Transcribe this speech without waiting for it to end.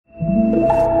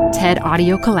TED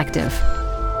Audio Collective.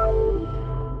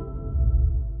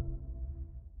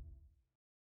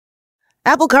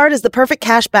 Apple Card is the perfect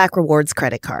cashback rewards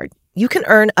credit card. You can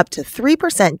earn up to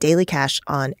 3% daily cash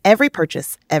on every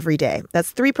purchase every day.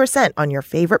 That's 3% on your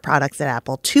favorite products at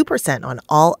Apple, 2% on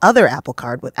all other Apple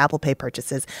Card with Apple Pay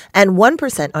purchases, and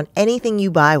 1% on anything you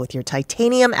buy with your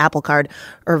titanium Apple Card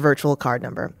or virtual card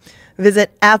number.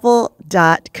 Visit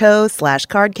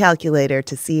apple.co/card calculator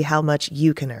to see how much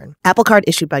you can earn. Apple Card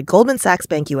issued by Goldman Sachs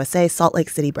Bank USA, Salt Lake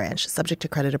City branch. Subject to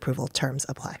credit approval. Terms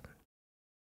apply.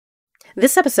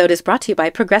 This episode is brought to you by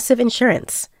Progressive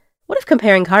Insurance. What if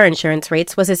comparing car insurance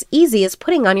rates was as easy as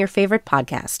putting on your favorite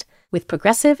podcast? With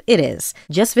Progressive, it is.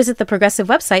 Just visit the Progressive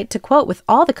website to quote with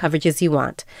all the coverages you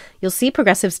want. You'll see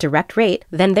Progressive's direct rate,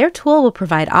 then their tool will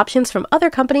provide options from other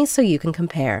companies so you can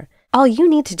compare. All you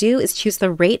need to do is choose the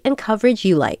rate and coverage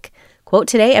you like. Quote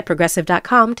today at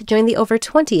Progressive.com to join the over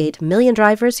 28 million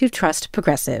drivers who trust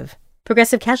Progressive.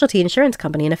 Progressive Casualty Insurance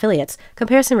Company and Affiliates.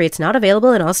 Comparison rates not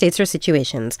available in all states or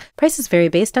situations. Prices vary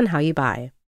based on how you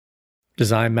buy.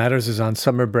 Design Matters is on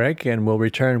summer break and will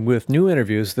return with new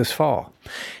interviews this fall.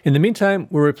 In the meantime,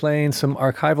 we're replaying some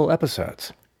archival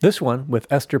episodes. This one with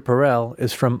Esther Perel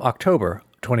is from October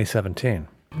 2017.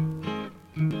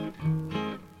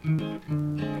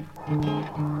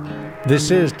 This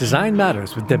is Design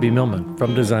Matters with Debbie Millman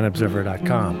from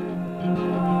DesignObserver.com.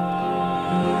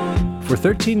 For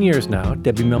 13 years now,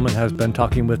 Debbie Millman has been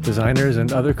talking with designers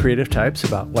and other creative types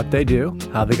about what they do,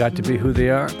 how they got to be who they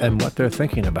are, and what they're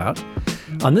thinking about.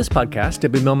 On this podcast,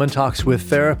 Debbie Millman talks with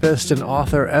therapist and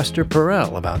author Esther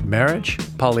Perel about marriage,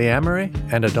 polyamory,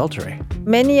 and adultery.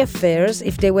 Many affairs,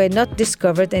 if they were not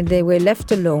discovered and they were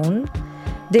left alone,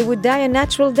 they would die a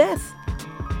natural death.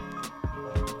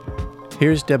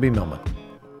 Here's Debbie Millman.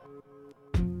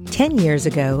 10 years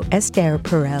ago, Esther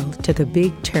Perel took a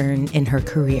big turn in her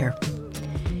career.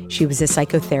 She was a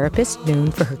psychotherapist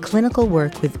known for her clinical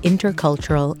work with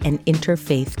intercultural and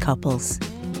interfaith couples.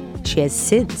 She has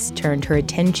since turned her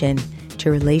attention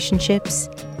to relationships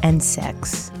and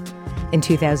sex. In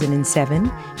 2007,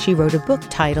 she wrote a book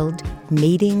titled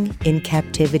Mating in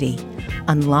Captivity: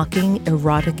 Unlocking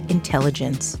Erotic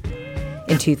Intelligence.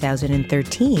 In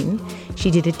 2013,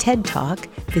 she did a TED Talk,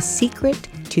 The Secret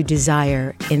to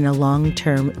Desire in a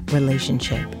Long-Term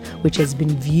Relationship, which has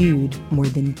been viewed more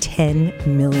than 10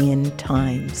 million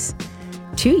times.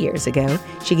 2 years ago,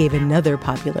 she gave another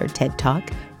popular TED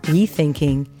Talk,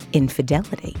 Rethinking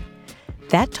Infidelity.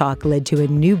 That talk led to a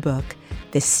new book,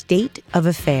 The State of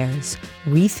Affairs,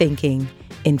 Rethinking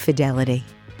Infidelity.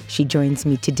 She joins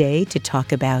me today to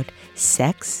talk about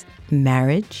sex,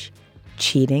 marriage,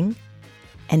 cheating,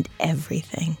 and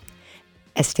everything.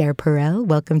 Esther Perel,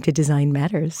 welcome to Design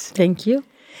Matters. Thank you.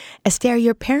 Esther,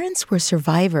 your parents were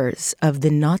survivors of the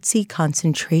Nazi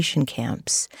concentration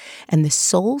camps and the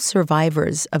sole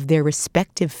survivors of their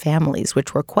respective families,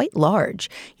 which were quite large.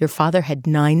 Your father had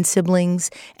 9 siblings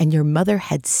and your mother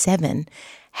had 7.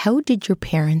 How did your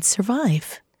parents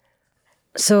survive?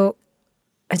 So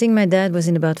I think my dad was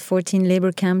in about 14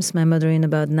 labor camps, my mother in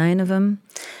about 9 of them.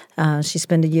 She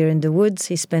spent a year in the woods.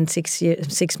 He spent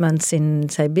 6 months in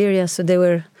Siberia. So there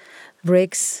were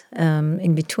breaks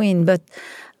in between. But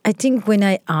I think when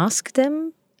I asked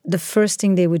them, the first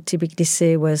thing they would typically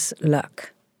say was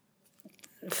luck.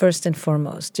 First and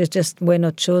foremost, just were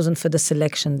not chosen for the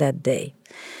selection that day.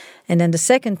 And then the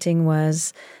second thing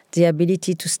was the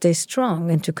ability to stay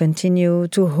strong and to continue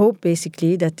to hope,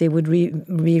 basically, that they would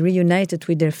be reunited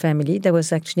with their family. That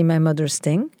was actually my mother's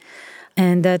thing.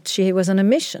 And that she was on a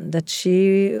mission, that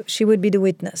she would be the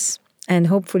witness. And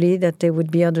hopefully that there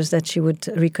would be others that she would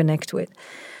reconnect with.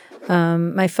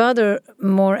 My father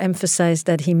more emphasized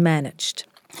that he managed.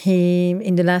 He,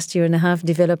 in the last year and a half,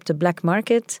 developed a black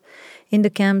market in the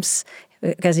camps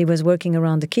because he was working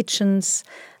around the kitchens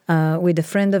with a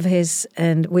friend of his.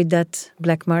 And with that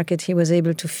black market, he was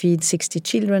able to feed 60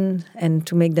 children and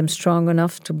to make them strong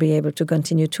enough to be able to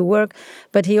continue to work.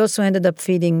 But he also ended up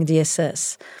feeding the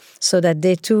SS, so that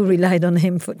they too relied on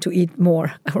him to eat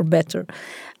more or better.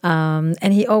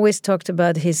 And he always talked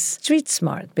about his street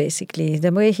smart, basically,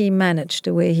 the way he managed,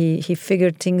 the way he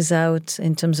figured things out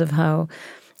in terms of how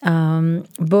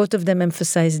both of them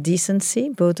emphasized decency.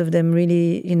 Both of them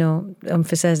really,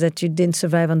 emphasized that you didn't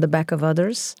survive on the back of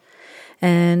others.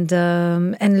 And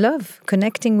love,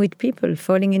 connecting with people,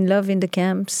 falling in love in the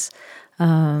camps.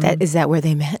 Is that where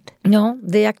they met? No,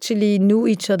 they actually knew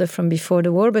each other from before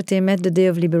the war, but they met the day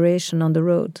of liberation on the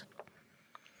road.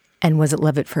 And was it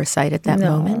love at first sight at that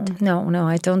moment? No,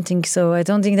 I don't think so. I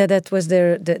don't think that was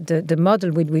the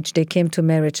model with which they came to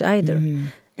marriage either.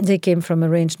 Mm. They came from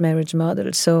arranged marriage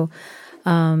model. So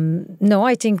No,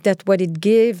 I think that what it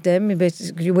gave them,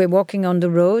 you were walking on the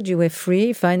road, you were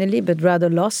free finally, but rather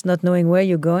lost, not knowing where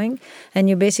you're going. And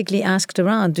you basically asked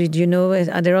around, did you know,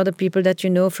 are there other people that you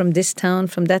know from this town,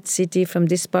 from that city, from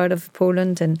this part of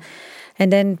Poland?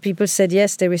 And then people said,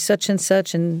 yes, there is such and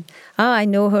such. And, I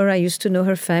know her. I used to know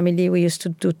her family. We used to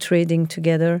do trading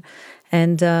together.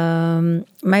 And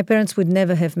my parents would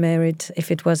never have married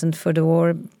if it wasn't for the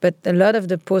war. But a lot of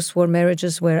the post-war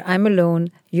marriages were, I'm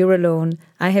alone, you're alone,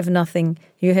 I have nothing,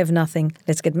 you have nothing,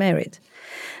 let's get married.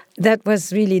 That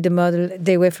was really the model.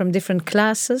 They were from different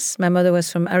classes. My mother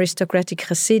was from aristocratic,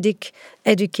 Hasidic,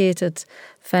 educated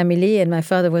family, and my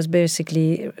father was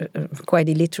basically quite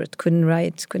illiterate, couldn't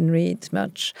write, couldn't read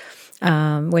much,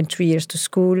 went 3 years to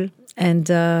school, and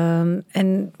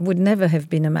would never have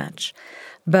been a match.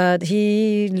 But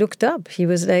he looked up. He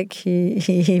was like,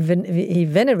 he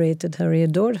venerated her, he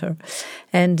adored her.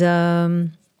 And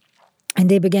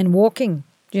they began walking.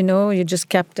 You know, you just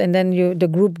kept, and then the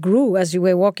group grew as you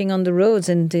were walking on the roads,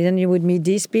 and then you would meet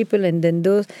these people, and then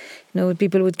those,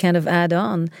 people would kind of add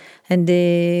on. And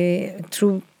they,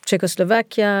 through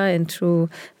Czechoslovakia and through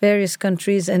various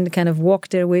countries, and kind of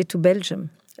walked their way to Belgium.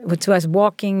 It was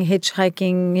walking,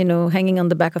 hitchhiking, hanging on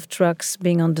the back of trucks,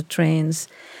 being on the trains,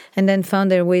 and then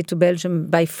found their way to Belgium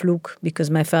by fluke, because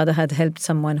my father had helped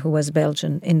someone who was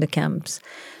Belgian in the camps,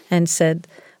 and said,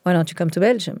 why don't you come to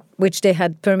Belgium? Which they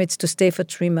had permits to stay for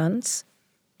 3 months,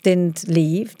 didn't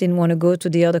leave, didn't want to go to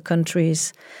the other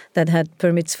countries that had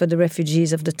permits for the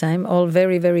refugees of the time, all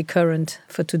very, very current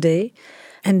for today.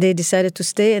 And they decided to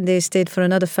stay, and they stayed for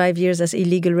another 5 years as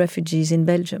illegal refugees in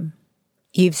Belgium.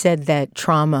 You've said that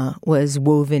trauma was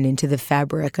woven into the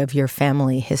fabric of your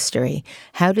family history.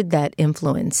 How did that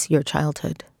influence your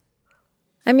childhood?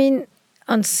 I mean,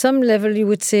 on some level, you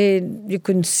would say you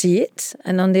couldn't see it.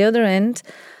 And on the other end,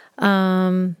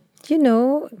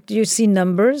 you see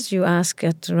numbers. You ask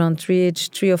at around age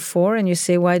 3 or 4, and you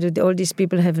say, why do all these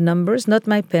people have numbers? Not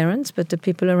my parents, but the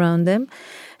people around them.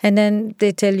 And then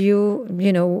they tell you,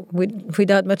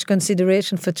 without much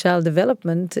consideration for child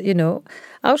development,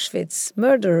 Auschwitz,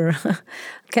 murder,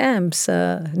 camps,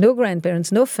 no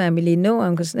grandparents, no family, no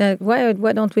uncles. Why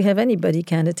don't we have anybody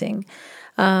kind of thing?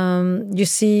 You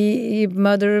see your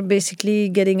mother basically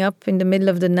getting up in the middle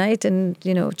of the night and,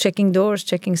 checking doors,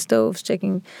 checking stoves,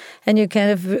 and you kind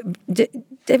of,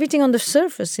 everything on the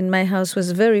surface in my house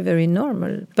was very, very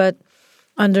normal. But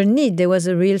underneath, there was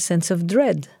a real sense of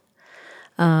dread.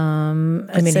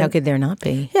 How could there not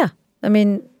be? Yeah.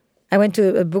 I went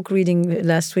to a book reading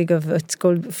last week it's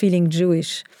called Feeling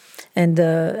Jewish.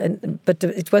 But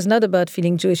it was not about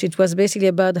feeling Jewish. It was basically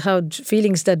about how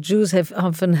feelings that Jews have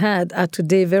often had are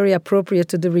today very appropriate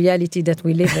to the reality that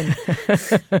we live in.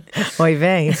 Oy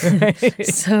vey.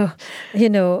 So,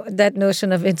 that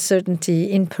notion of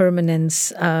uncertainty,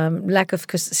 impermanence, lack of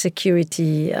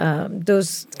security,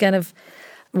 those kind of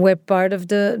were part of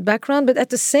the background. But at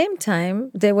the same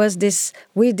time, there was this,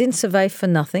 we didn't survive for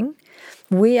nothing.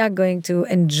 We are going to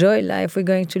enjoy life. We're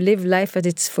going to live life at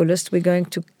its fullest. We're going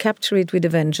to capture it with a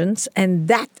vengeance. And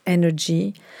that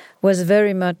energy was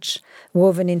very much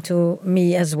woven into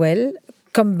me as well,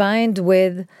 combined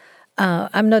with,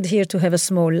 I'm not here to have a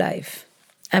small life.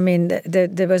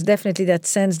 There was definitely that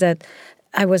sense that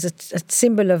I was a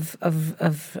symbol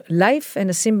of life and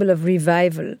a symbol of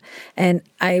revival. And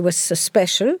I was so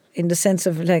special in the sense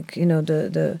of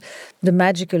the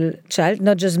magical child,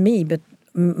 not just me, but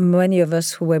many of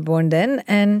us who were born then,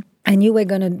 and you were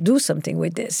going to do something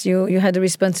with this. You had a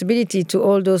responsibility to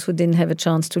all those who didn't have a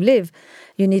chance to live.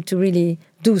 You need to really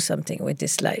do something with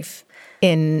this life.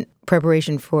 In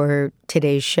preparation for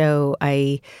today's show,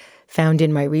 I found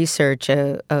in my research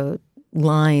a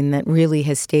line that really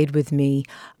has stayed with me.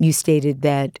 You stated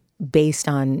that based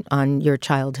on your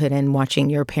childhood and watching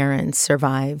your parents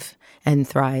survive and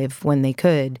thrive when they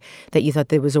could, that you thought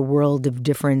there was a world of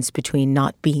difference between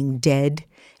not being dead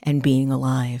and being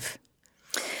alive.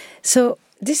 So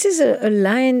this is a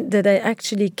line that I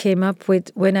actually came up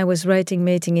with when I was writing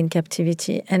Mating in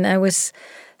Captivity. And I was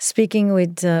speaking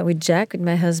with Jack, with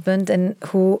my husband, and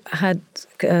who had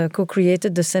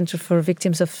co-created the Center for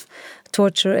Victims of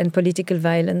Torture and Political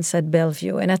Violence at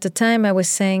Bellevue. And at the time I was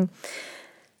saying,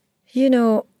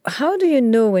 how do you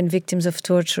know when victims of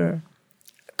torture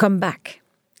come back,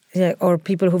 or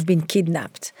people who've been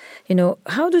kidnapped?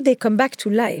 How do they come back to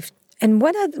life? And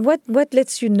what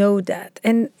lets you know that?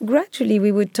 And gradually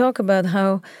we would talk about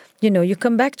how You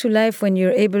come back to life when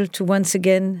you're able to once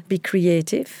again be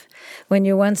creative, when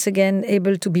you're once again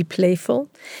able to be playful.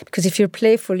 Because if you're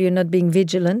playful, you're not being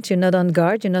vigilant, you're not on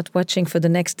guard, you're not watching for the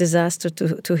next disaster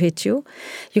to hit you.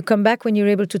 You come back when you're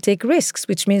able to take risks,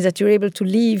 which means that you're able to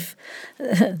leave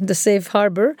the safe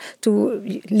harbor, to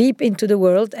leap into the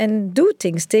world and do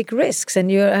things, take risks.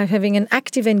 And you're having an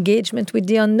active engagement with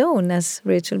the unknown, as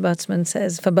Rachel Botsman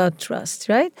says, about trust,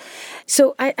 right?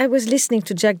 So I was listening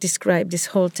to Jack describe this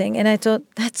whole thing, and I thought,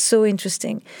 that's so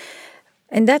interesting.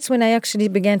 And that's when I actually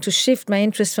began to shift my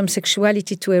interest from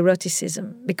sexuality to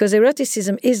eroticism, because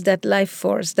eroticism is that life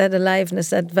force, that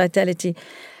aliveness, that vitality.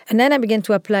 And then I began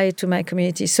to apply it to my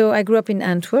community. So I grew up in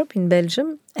Antwerp, in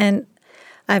Belgium, and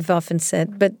I've often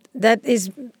said, but that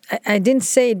is, I didn't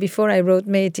say it before I wrote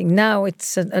Mating. Now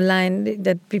it's a line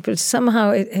that people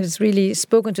somehow, it has really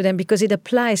spoken to them because it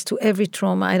applies to every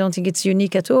trauma. I don't think it's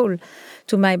unique at all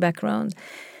to my background.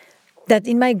 That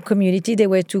in my community, there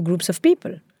were two groups of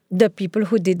people. The people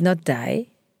who did not die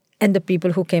and the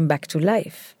people who came back to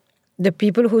life. The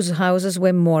people whose houses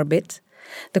were morbid,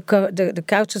 the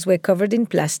couches were covered in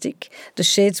plastic, the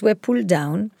shades were pulled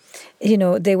down.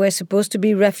 They were supposed to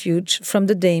be refuge from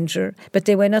the danger, but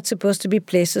they were not supposed to be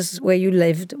places where you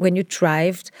lived, when you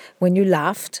thrived, when you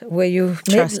laughed, where you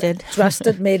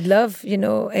trusted, made love,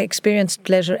 experienced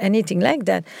pleasure, anything like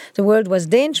that. The world was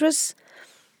dangerous.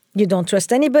 You don't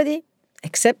trust anybody,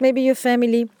 except maybe your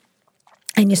family.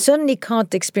 And you certainly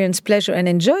can't experience pleasure and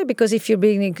enjoy because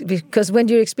when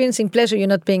you're experiencing pleasure, you're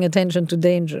not paying attention to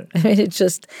danger. I mean, it's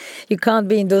just, you can't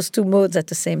be in those two modes at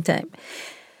the same time.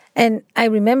 And I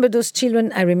remember those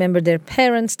children. I remember their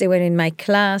parents. They were in my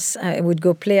class. I would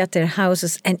go play at their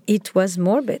houses, and it was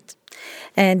morbid.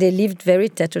 And they lived very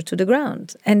tethered to the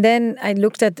ground. And then I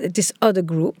looked at this other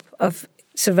group of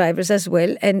survivors as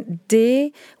well, and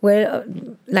they were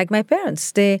like my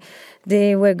parents.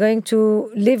 They were going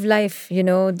to live life,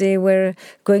 they were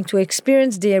going to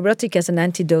experience the erotic as an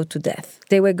antidote to death.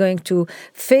 They were going to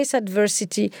face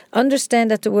adversity,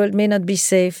 understand that the world may not be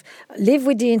safe, live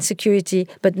with the insecurity,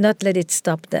 but not let it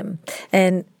stop them.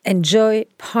 And enjoy,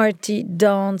 party,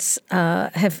 dance,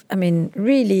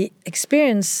 really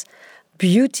experience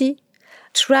beauty,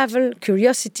 travel,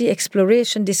 curiosity,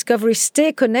 exploration, discovery,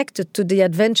 stay connected to the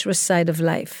adventurous side of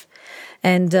life.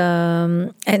 And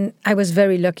I was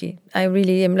very lucky. I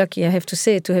really am lucky, I have to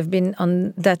say, to have been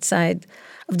on that side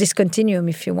of this continuum,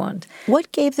 if you want.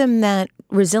 What gave them that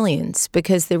resilience?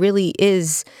 Because there really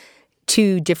is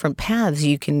two different paths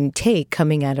you can take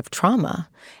coming out of trauma.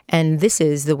 And this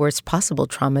is the worst possible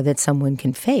trauma that someone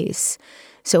can face.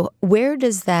 So where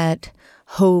does that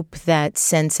hope, that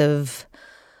sense of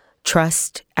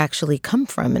trust actually come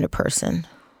from in a person?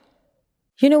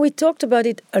 We talked about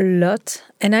it a lot,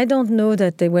 and I don't know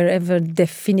that there were ever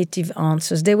definitive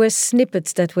answers. There were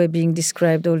snippets that were being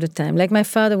described all the time. Like my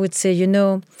father would say,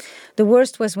 the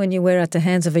worst was when you were at the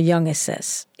hands of a young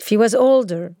SS. If he was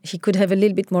older, he could have a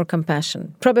little bit more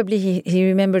compassion. Probably he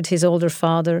remembered his older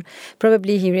father.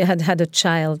 Probably he had a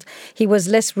child. He was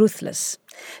less ruthless.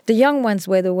 The young ones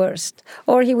were the worst.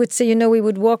 Or he would say, we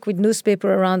would walk with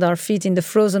newspaper around our feet in the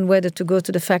frozen weather to go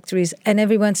to the factories, and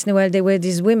every once in a while there were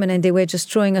these women and they were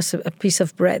just throwing us a piece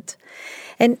of bread.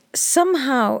 And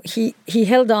somehow he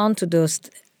held on to those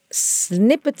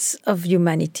snippets of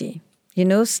humanity,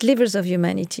 slivers of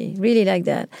humanity, really like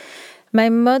that. My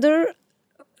mother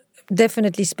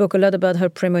definitely spoke a lot about her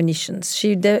premonitions.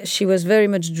 She was very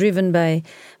much driven by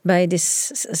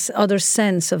this other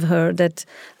sense of her that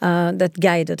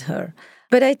guided her.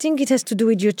 But I think it has to do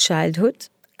with your childhood.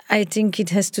 I think it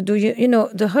has to do,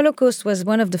 the Holocaust was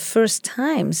one of the first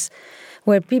times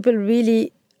where people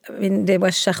really, there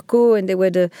was Charcot and there were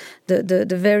the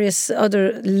various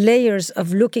other layers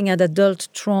of looking at adult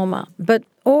trauma. But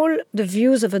all the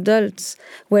views of adults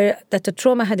were that the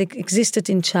trauma had existed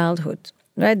in childhood.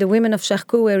 Right? The women of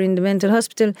Charcot were in the mental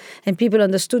hospital, and people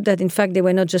understood that, in fact, they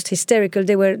were not just hysterical,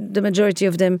 they were, the majority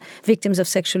of them, victims of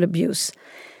sexual abuse.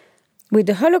 With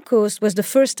the Holocaust was the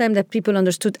first time that people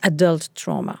understood adult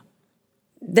trauma.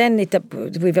 Then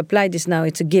we've applied this now,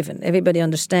 it's a given. Everybody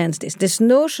understands this. This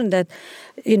notion that,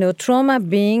 trauma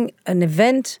being an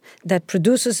event that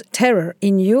produces terror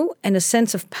in you and a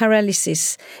sense of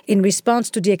paralysis in response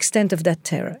to the extent of that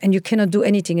terror, and you cannot do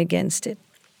anything against it.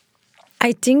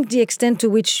 I think the extent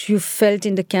to which you felt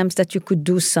in the camps that you could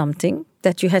do something,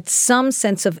 that you had some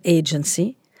sense of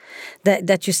agency,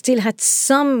 that you still had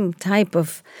some type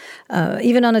of,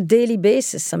 even on a daily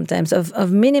basis sometimes,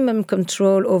 of minimum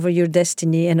control over your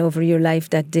destiny and over your life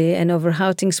that day and over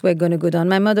how things were going to go down.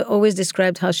 My mother always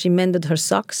described how she mended her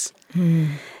socks.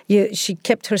 She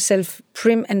kept herself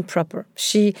prim and proper.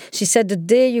 She said the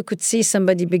day you could see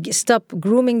somebody stop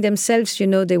grooming themselves, you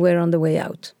know they were on the way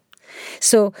out.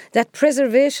 So that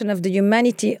preservation of the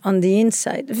humanity on the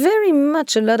inside, very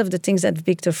much a lot of the things that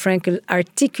Viktor Frankl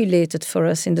articulated for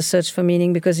us in The Search for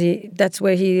Meaning, because that's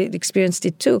where he experienced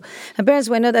it too. My parents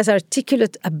were not as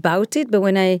articulate about it, but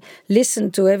when I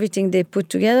listened to everything they put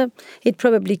together, it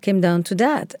probably came down to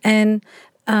that. And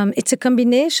it's a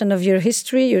combination of your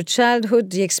history, your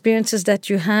childhood, the experiences that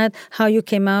you had, how you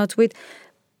came out with.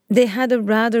 They had a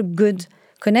rather good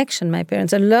connection, my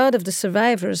parents. A lot of the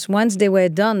survivors, once they were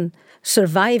done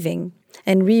surviving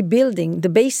and rebuilding the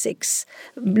basics,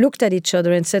 looked at each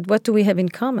other and said, what do we have in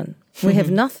common? We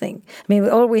have nothing. I mean,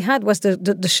 all we had was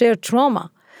the shared trauma,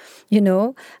 you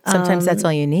know. Sometimes that's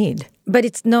all you need. But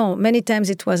many times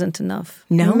it wasn't enough.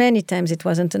 No? Many times it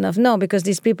wasn't enough. No, because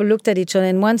these people looked at each other,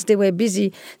 and once they were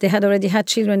busy, they had already had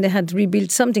children, they had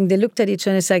rebuilt something, they looked at each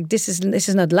other and it's like, this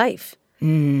is not life.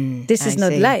 This is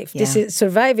not life. Yeah. This is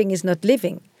surviving is not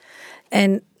living.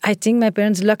 And I think my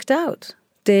parents lucked out.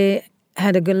 They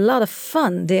had a lot of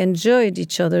fun. They enjoyed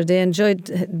each other. They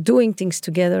enjoyed doing things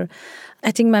together. I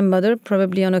think my mother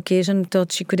probably on occasion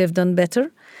thought she could have done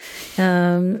better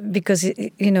because,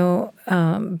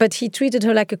 but he treated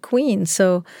her like a queen.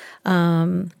 So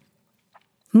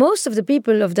most of the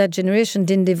people of that generation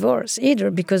didn't divorce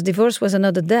either, because divorce was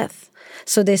another death.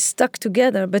 So they stuck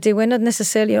together, but they were not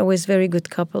necessarily always very good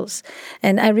couples.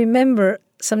 And I remember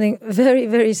something very,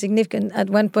 very significant. At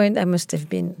one point, I must have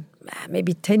been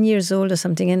maybe 10 years old or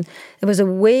something, and there was a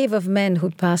wave of men who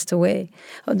passed away.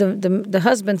 The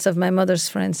husbands of my mother's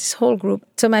friends, this whole group.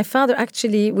 So my father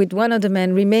actually, with one of the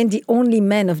men, remained the only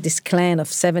man of this clan of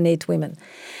 7, 8 women.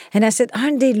 And I said,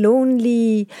 aren't they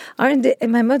lonely? Aren't they?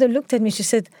 And my mother looked at me, she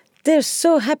said, they're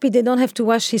so happy they don't have to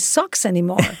wash his socks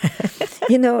anymore.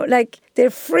 Like they're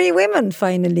free women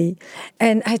finally.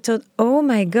 And I thought, oh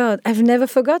my God, I've never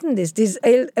forgotten this. These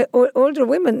older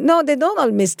women, no, they don't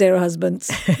all miss their husbands.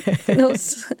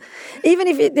 Even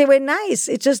if they were nice,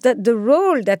 it's just that the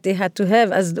role that they had to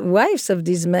have as the wives of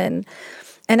these men.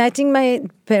 And I think my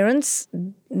parents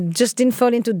just didn't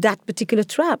fall into that particular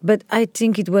trap. But I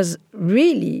think it was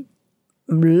really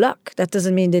luck. That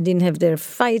doesn't mean they didn't have their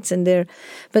fights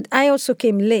but I also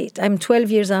came late. I'm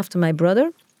 12 years after my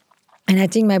brother, and I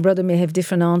think my brother may have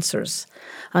different answers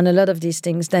on a lot of these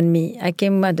things than me. I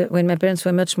came when my parents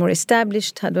were much more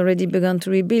established, had already begun to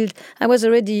rebuild. I was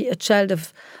already a child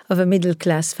of a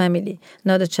middle-class family,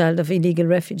 not a child of illegal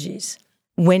refugees.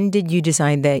 When did you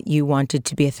decide that you wanted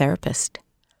to be a therapist?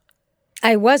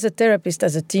 I was a therapist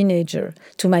as a teenager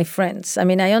to my friends. I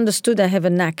mean, I understood I have a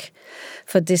knack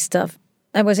for this stuff.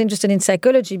 I was interested in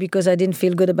psychology because I didn't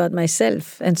feel good about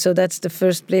myself. And so that's the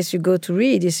first place you go to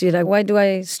read, is you're like, why do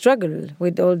I struggle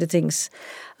with all the things?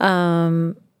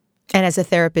 And as a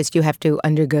therapist, you have to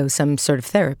undergo some sort of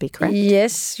therapy, correct?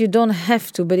 Yes, you don't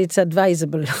have to, but it's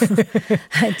advisable.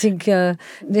 I think, the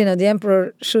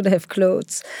emperor should have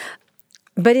clothes.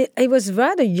 But I was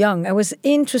rather young. I was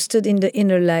interested in the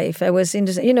inner life. I was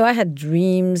interested, I had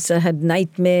dreams, I had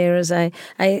nightmares. I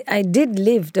did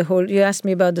live the whole, you asked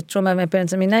me about the trauma of my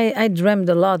parents. I mean, I dreamed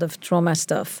a lot of trauma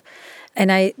stuff. And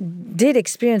I did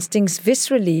experience things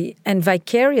viscerally and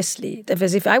vicariously,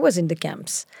 as if I was in the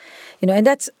camps. And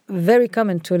that's very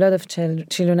common to a lot of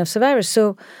children of survivors.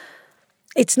 So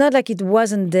it's not like it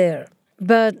wasn't there.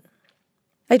 But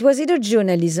it was either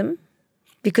journalism,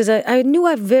 because I knew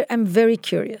I'm very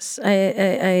curious.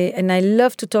 And I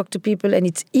love to talk to people, and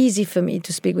it's easy for me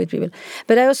to speak with people.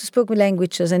 But I also spoke with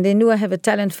languages, and they knew I have a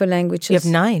talent for languages. You have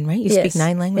 9, right? You speak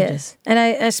 9 languages. Yes. And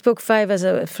I spoke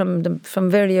 5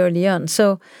 from very early on.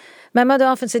 So my mother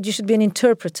often said, you should be an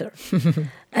interpreter.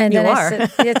 And then I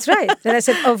said, that's right. Then I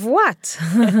said, of what?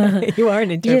 You are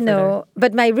an interpreter.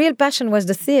 But my real passion was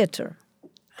the theater.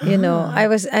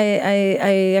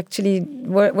 I actually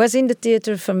was in the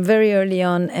theater from very early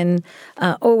on, and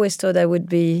always thought I would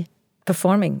be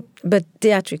performing, but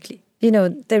theatrically.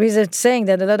 There is a saying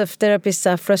that a lot of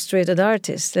therapists are frustrated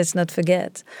artists. Let's not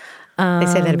forget. They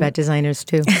say that about designers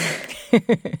too.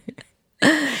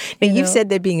 Now, you've said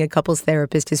that being a couples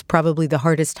therapist is probably the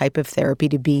hardest type of therapy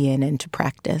to be in and to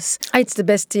practice. It's the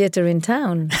best theater in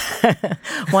town.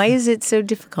 Why is it so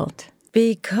difficult?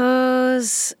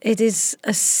 Because it is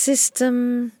a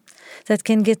system that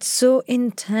can get so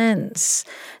intense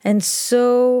and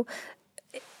so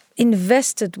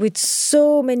invested with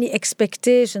so many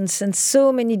expectations and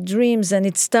so many dreams, and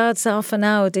it starts off and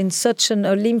out in such an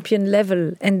Olympian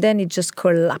level, and then it just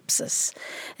collapses.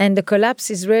 And the collapse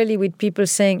is rarely with people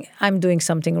saying, I'm doing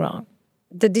something wrong.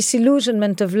 The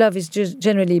disillusionment of love is just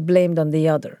generally blamed on the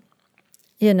other.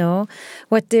 You know,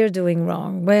 what they're doing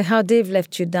wrong, how they've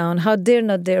left you down, how they're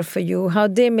not there for you, how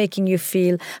they're making you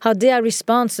feel, how they are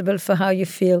responsible for how you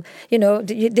feel. You know,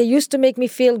 they used to make me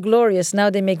feel glorious. Now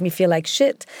they make me feel like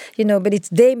shit. You know, but it's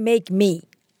they make me,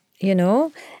 you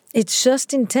know. It's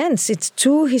just intense. It's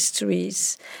two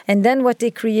histories. And then what they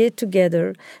create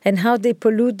together and how they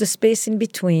pollute the space in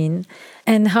between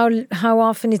and how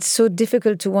often it's so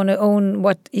difficult to want to own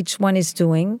what each one is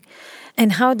doing.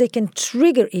 And how they can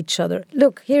trigger each other.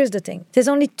 Look, here's the thing. There's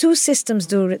only two systems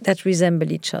that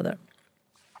resemble each other.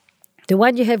 The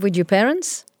one you have with your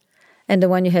parents and the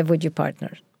one you have with your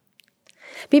partner.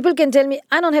 People can tell me,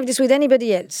 I don't have this with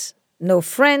anybody else. No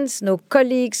friends, no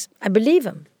colleagues. I believe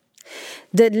them.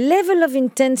 The level of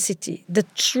intensity, the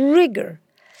trigger,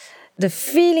 the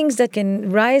feelings that can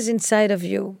rise inside of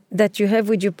you that you have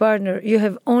with your partner, you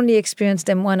have only experienced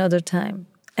them one other time.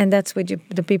 And that's with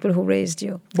the people who raised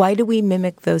you. Why do we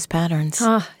mimic those patterns?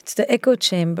 It's the echo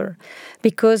chamber.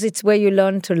 Because it's where you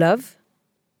learn to love.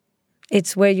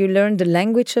 It's where you learn the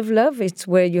language of love. It's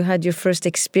where you had your first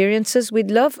experiences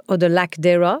with love or the lack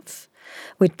thereof,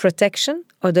 with protection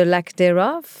or the lack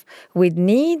thereof, with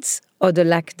needs or the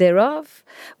lack thereof,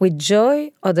 with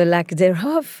joy or the lack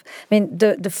thereof. I mean,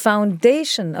 the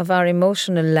foundation of our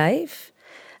emotional life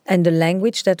and the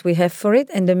language that we have for it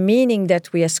and the meaning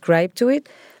that we ascribe to it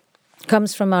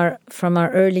comes from our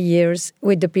early years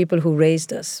with the people who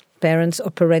raised us, parents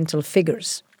or parental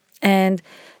figures. And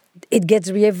it gets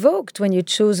re-evoked when you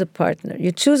choose a partner.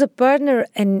 You choose a partner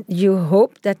and you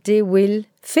hope that they will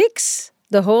fix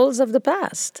the holes of the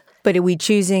past. But are we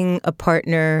choosing a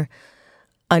partner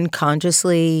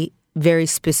unconsciously, very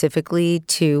specifically,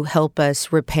 to help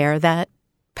us repair that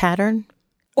pattern?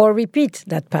 Or repeat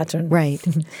that pattern. Right.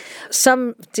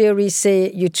 Some theories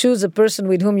say you choose a person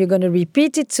with whom you're going to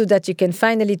repeat it so that you can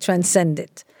finally transcend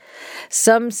it.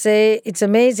 Some say it's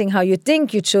amazing how you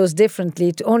think you chose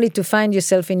differently only to find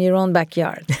yourself in your own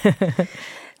backyard.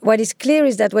 What is clear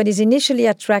is that what is initially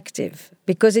attractive,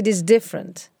 because it is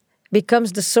different,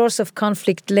 becomes the source of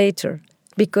conflict later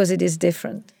because it is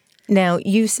different. Now,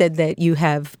 you said that you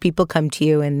have people come to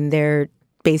you and they're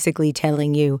basically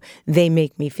telling you, they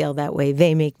make me feel that way,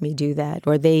 they make me do that,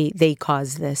 or they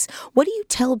cause this. What do you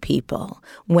tell people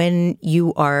when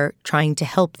you are trying to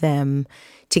help them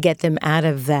to get them out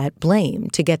of that blame,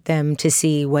 to get them to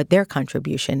see what their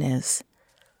contribution is?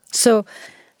 So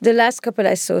the last couple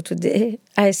I saw today,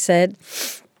 I said,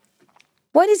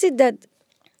 what is it that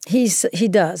he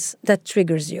does that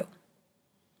triggers you?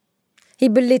 He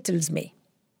belittles me.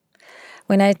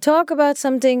 When I talk about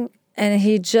something, and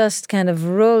he just kind of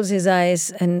rolls his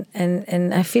eyes and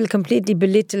I feel completely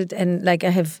belittled and like I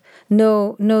have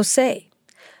no say.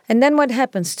 And then what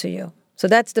happens to you? So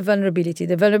that's the vulnerability.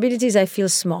 The vulnerability is I feel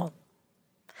small.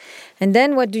 And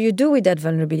then what do you do with that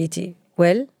vulnerability?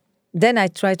 Well, then I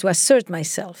try to assert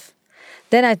myself.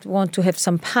 Then I want to have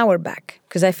some power back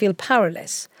because I feel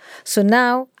powerless. So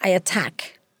now I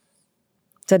attack.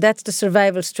 So that's the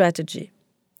survival strategy.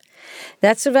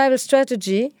 That survival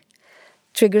strategy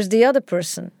triggers the other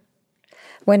person.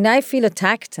 When I feel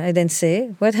attacked, I then say,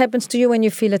 what happens to you when you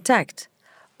feel attacked?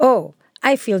 Oh,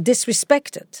 I feel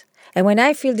disrespected. And when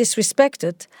I feel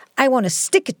disrespected, I want to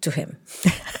stick it to him.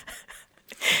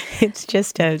 It's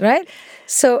just a right?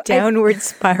 So downward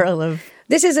spiral of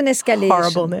this is an escalation.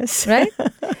 Horribleness. Right?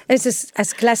 It's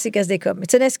as classic as they come.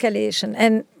 It's an escalation.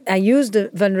 And I use the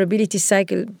vulnerability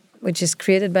cycle, which is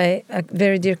created by a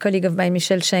very dear colleague of mine,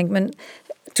 Michelle Shankman,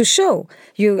 to show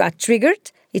you are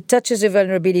triggered, it touches your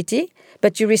vulnerability,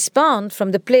 but you respond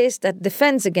from the place that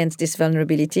defends against this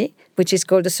vulnerability, which is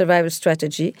called the survival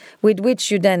strategy, with which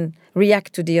you then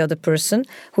react to the other person,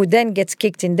 who then gets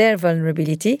kicked in their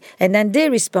vulnerability, and then they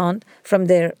respond from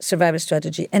their survival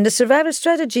strategy. And the survival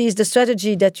strategy is the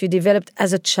strategy that you developed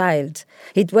as a child.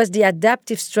 It was the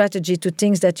adaptive strategy to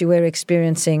things that you were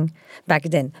experiencing back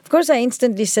then. Of course, I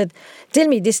instantly said, tell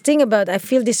me this thing about I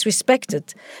feel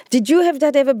disrespected. Did you have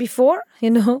that ever before? You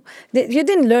know, you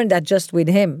didn't learn that just with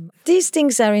him. These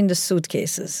things are in the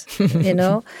suitcases, you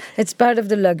know. It's part of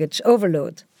the luggage,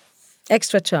 overload,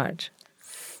 extra charge.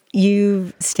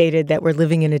 You've stated that we're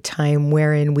living in a time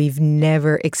wherein we've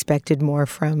never expected more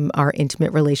from our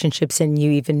intimate relationships. And you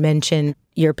even mentioned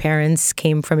your parents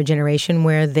came from a generation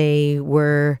where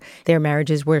their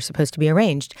marriages were supposed to be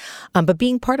arranged. But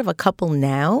being part of a couple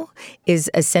now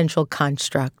is a central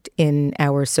construct in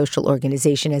our social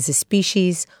organization as a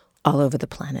species all over the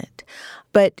planet.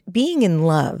 But being in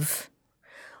love,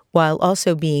 while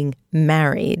also being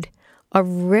married, are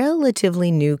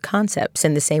relatively new concepts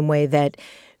in the same way that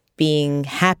being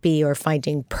happy or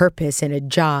finding purpose in a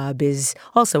job is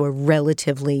also a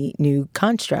relatively new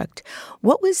construct.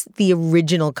 What was the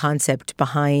original concept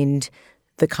behind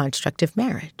the construct of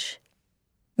marriage?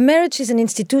 Marriage is an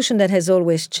institution that has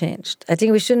always changed. I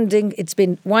think we shouldn't think it's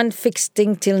been one fixed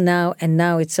thing till now, and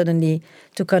now it suddenly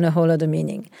took on a whole other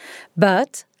meaning.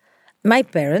 But my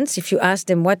parents, if you ask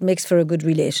them what makes for a good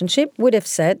relationship, would have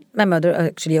said, my mother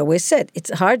actually always said,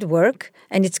 it's hard work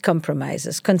and it's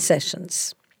compromises,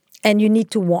 concessions. And you need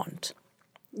to want.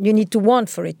 You need to want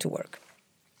for it to work.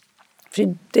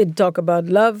 She did talk about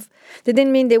love. That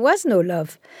didn't mean there was no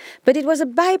love, but it was a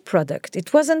byproduct.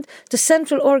 It wasn't the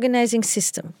central organizing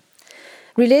system.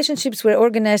 Relationships were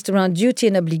organized around duty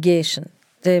and obligation.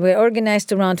 They were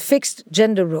organized around fixed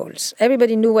gender roles.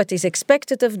 Everybody knew what is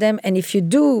expected of them, and if you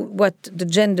do what the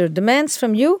gender demands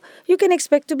from you, you can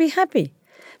expect to be happy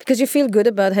because you feel good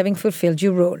about having fulfilled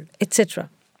your role, etc.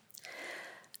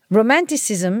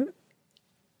 Romanticism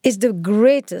is the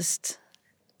greatest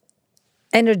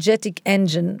energetic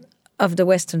engine of the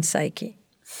Western psyche.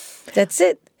 That's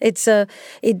it.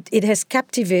 It has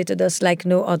captivated us like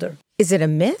no other. Is it a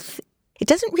myth? It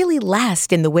doesn't really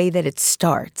last in the way that it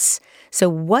starts. So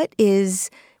what is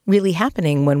really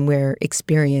happening when we're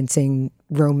experiencing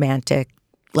romantic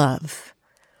love?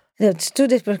 That's two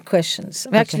different questions.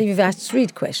 Actually, we've asked three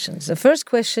questions. The first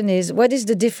question is, what is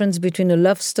the difference between a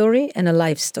love story and a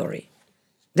life story?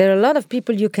 There are a lot of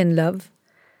people you can love,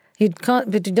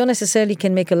 but you don't necessarily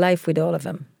can make a life with all of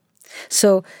them.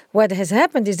 So what has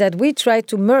happened is that we try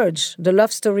to merge the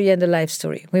love story and the life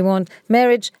story. We want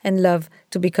marriage and love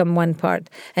to become one part,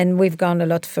 and we've gone a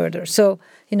lot further. So,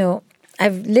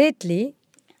 I've lately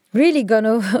really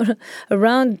gone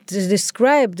around to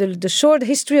describe the short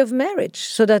history of marriage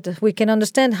so that we can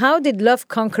understand how did love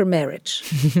conquer marriage.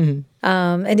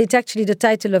 And it's actually the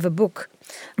title of a book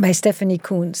by Stephanie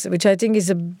Kuhns, which I think is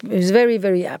very,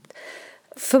 very apt.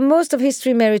 For most of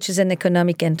history, marriage is an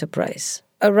economic enterprise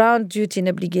around duty and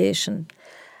obligation.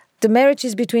 The marriage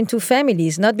is between two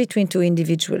families, not between two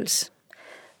individuals.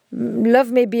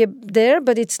 Love may be there,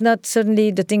 but it's not certainly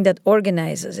the thing that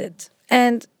organizes it.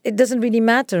 And it doesn't really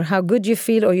matter how good you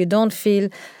feel or you don't feel.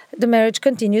 The marriage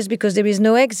continues because there is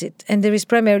no exit, and there is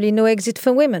primarily no exit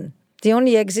for women. The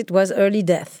only exit was early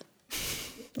death.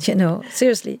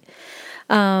 Seriously.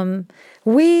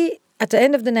 At the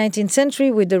end of the 19th century,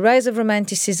 with the rise of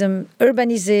Romanticism,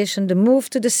 urbanization, the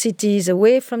move to the cities,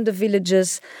 away from the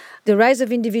villages, the rise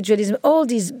of individualism, all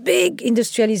these big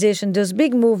industrialization, those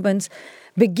big movements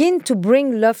begin to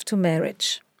bring love to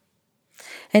marriage.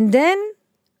 And then,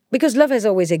 because love has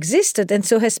always existed, and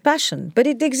so has passion, but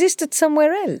it existed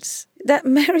somewhere else. That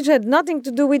marriage had nothing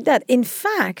to do with that. In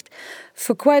fact,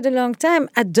 for quite a long time,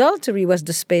 adultery was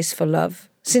the space for love,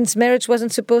 since marriage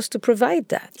wasn't supposed to provide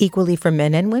that. Equally for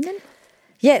men and women?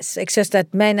 Yes, except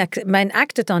that men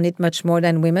acted on it much more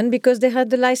than women because they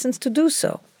had the license to do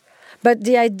so. But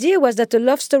the idea was that the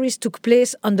love stories took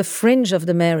place on the fringe of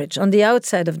the marriage, on the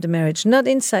outside of the marriage, not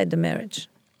inside the marriage.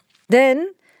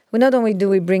 Then, not only do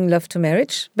we bring love to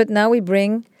marriage, but now we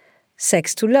bring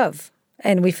sex to love.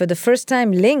 And we, for the first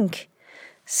time, link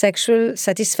sexual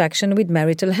satisfaction with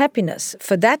marital happiness.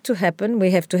 For that to happen,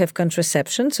 we have to have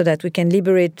contraception so that we can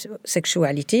liberate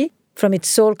sexuality from its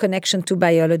sole connection to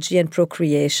biology and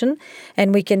procreation.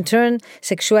 And we can turn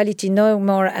sexuality no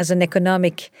more as an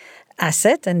economic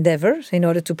asset, endeavor, in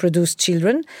order to produce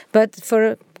children, but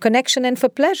for connection and for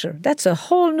pleasure. That's a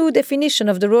whole new definition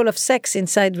of the role of sex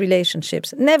inside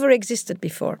relationships. Never existed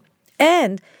before.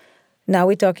 And now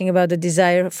we're talking about the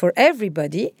desire for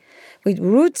everybody, with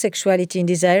root sexuality and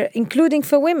desire, including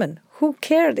for women. Who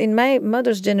cared in my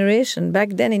mother's generation back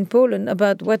then in Poland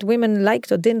about what women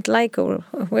liked or didn't like or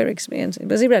were experiencing? It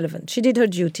was irrelevant. She did her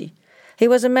duty. It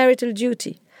was a marital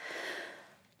duty.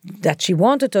 That she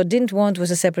wanted or didn't want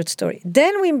was a separate story.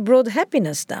 Then we brought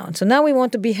happiness down. So now we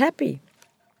want to be happy.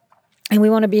 And we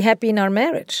want to be happy in our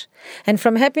marriage. And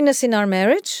from happiness in our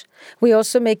marriage, we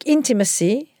also make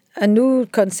intimacy a new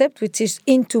concept, which is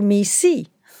intimacy.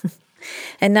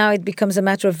 And now it becomes a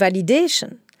matter of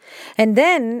validation. And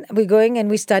then we're going and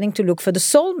we're starting to look for the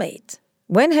soulmate.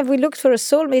 When have we looked for a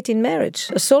soulmate in marriage?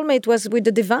 A soulmate was with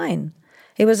the divine.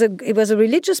 It was a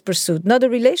religious pursuit, not a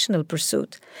relational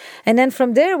pursuit. And then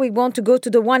from there, we want to go to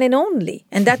the one and only.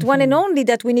 And that one and only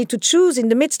that we need to choose in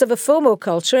the midst of a FOMO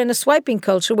culture and a swiping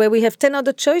culture where we have 10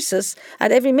 other choices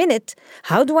at every minute.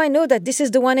 How do I know that this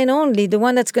is the one and only, the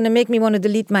one that's going to make me want to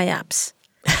delete my apps?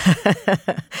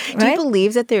 Do you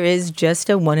believe that there is just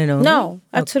a one and only? No,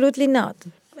 absolutely not.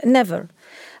 Never.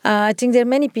 I think there are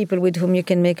many people with whom you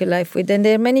can make a life with, and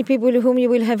there are many people with whom you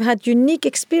will have had unique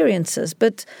experiences.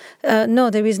 But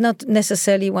no, there is not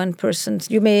necessarily one person.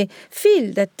 You may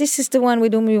feel that this is the one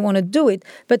with whom you want to do it,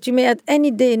 but you may at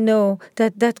any day know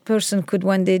that that person could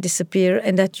one day disappear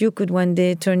and that you could one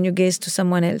day turn your gaze to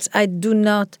someone else. I do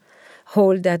not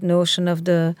hold that notion of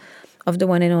the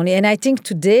one and only. And I think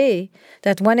today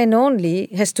that one and only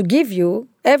has to give you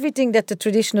everything that the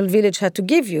traditional village had to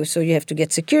give you. So you have to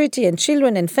get security and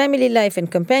children and family life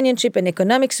and companionship and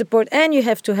economic support, and you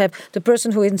have to have the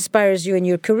person who inspires you in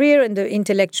your career and the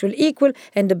intellectual equal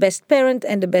and the best parent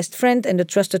and the best friend and the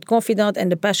trusted confidant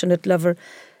and the passionate lover.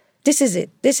 This is it.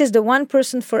 This is the one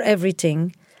person for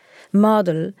everything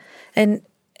model. And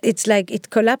it's like it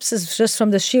collapses just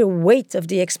from the sheer weight of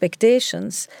the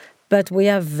expectations, but we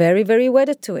are very, very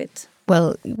wedded to it.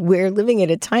 Well, we're living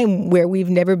at a time where we've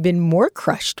never been more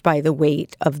crushed by the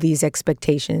weight of these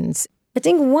expectations. I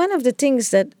think one of the things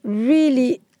that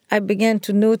really I began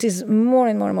to notice more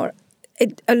and more and more,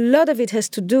 a lot of it has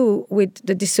to do with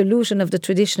the dissolution of the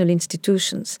traditional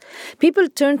institutions. People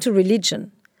turn to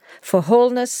religion for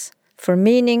wholeness, for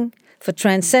meaning, for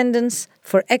transcendence,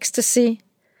 for ecstasy.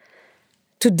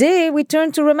 Today, we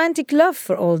turn to romantic love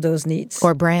for all those needs.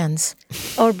 Or brands.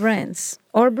 Or brands.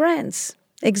 Or brands.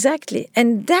 Exactly.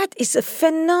 And that is a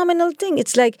phenomenal thing.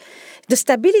 It's like the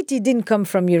stability didn't come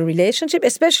from your relationship,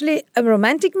 especially a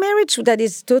romantic marriage that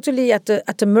is totally at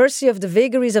the mercy of the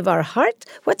vagaries of our heart.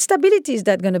 What stability is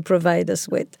that going to provide us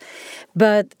with?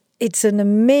 But it's an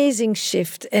amazing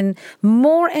shift. And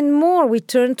more we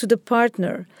turn to the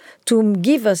partner to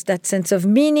give us that sense of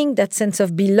meaning, that sense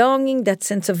of belonging, that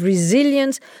sense of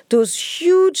resilience, those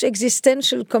huge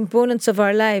existential components of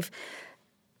our life.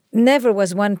 Never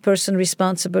was one person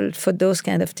responsible for those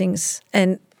kind of things.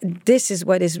 And this is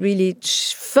what is really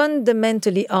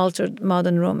fundamentally altered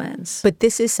modern romance. But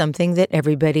this is something that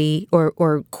everybody,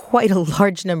 or quite a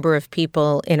large number of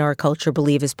people in our culture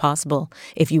believe is possible.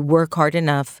 If you work hard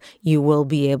enough, you will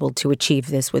be able to achieve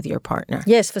this with your partner.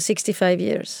 Yes, for 65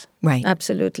 years. Right.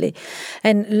 Absolutely.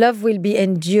 And love will be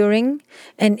enduring,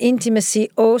 and intimacy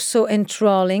also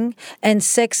enthralling, and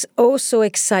sex also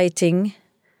exciting,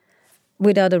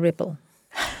 without a ripple.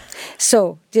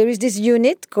 So there is this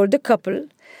unit called the couple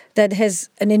that has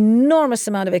an enormous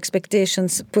amount of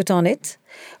expectations put on it,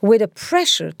 with a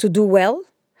pressure to do well,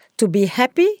 to be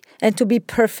happy, and to be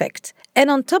perfect.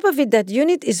 And on top of it, that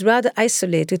unit is rather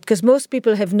isolated because most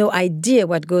people have no idea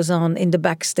what goes on in the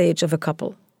backstage of a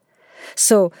couple.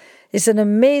 So it's an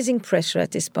amazing pressure at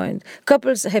this point.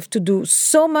 Couples have to do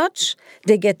so much,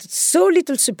 they get so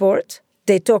little support,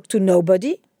 they talk to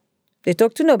nobody.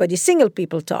 Single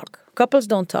people talk. Couples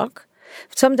don't talk.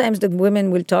 Sometimes the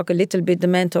women will talk a little bit, the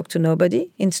men talk to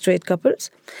nobody in straight couples.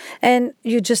 And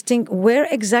you just think, where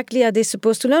exactly are they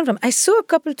supposed to learn from? I saw a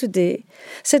couple today,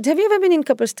 said, have you ever been in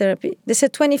couples therapy? They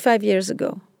said, 25 years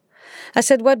ago. I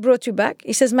said, what brought you back?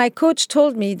 He says, my coach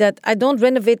told me that I don't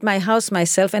renovate my house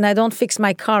myself and I don't fix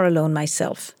my car alone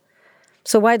myself.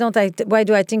 So why do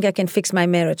I think I can fix my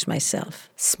marriage myself?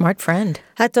 Smart friend.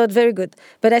 I thought, very good.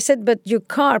 But I said, but your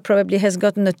car probably has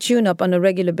gotten a tune-up on a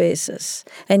regular basis.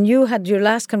 And you had your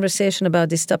last conversation about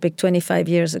this topic 25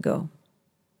 years ago.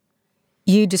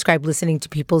 You describe listening to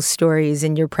people's stories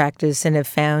in your practice and have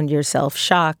found yourself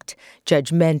shocked,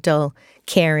 judgmental,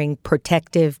 caring,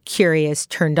 protective, curious,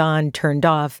 turned on, turned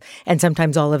off, and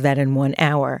sometimes all of that in 1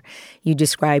 hour. You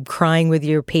describe crying with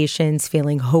your patients,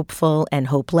 feeling hopeful and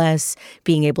hopeless,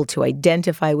 being able to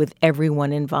identify with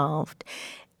everyone involved.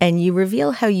 And you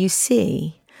reveal how you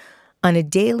see, on a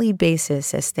daily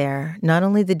basis, Esther, not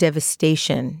only the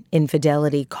devastation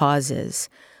infidelity causes,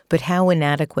 but how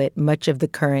inadequate much of the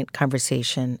current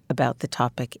conversation about the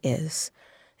topic is.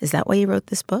 Is that why you wrote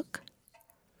this book?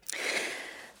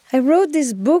 I wrote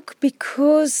this book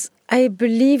because I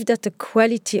believe that the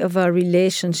quality of our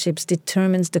relationships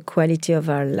determines the quality of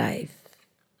our life.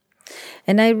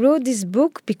 And I wrote this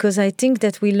book because I think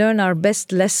that we learn our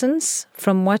best lessons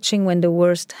from watching when the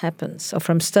worst happens, or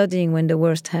from studying when the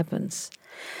worst happens.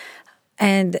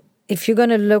 And if you're going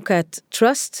to look at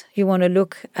trust, you want to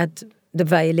look at the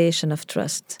violation of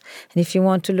trust. And if you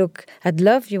want to look at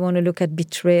love, you want to look at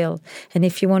betrayal. And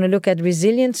if you want to look at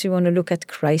resilience, you want to look at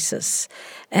crisis.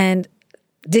 And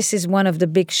this is one of the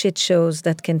big shit shows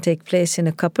that can take place in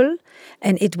a couple.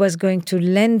 And it was going to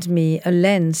lend me a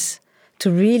lens to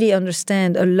really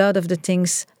understand a lot of the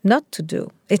things not to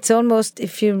do. It's almost,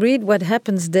 if you read what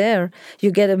happens there, you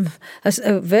get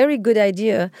a very good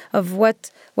idea of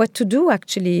what to do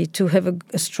actually to have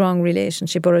a strong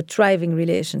relationship or a thriving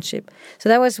relationship. So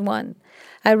that was one.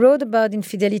 I wrote about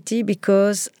infidelity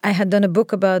because I had done a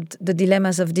book about the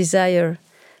dilemmas of desire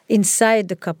inside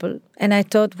the couple. And I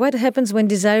thought, what happens when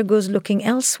desire goes looking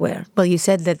elsewhere? Well, you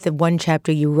said that the one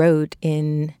chapter you wrote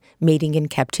in Mating in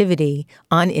Captivity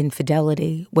on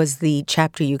infidelity was the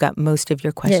chapter you got most of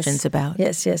your questions about.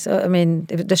 Yes. I mean,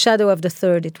 The Shadow of the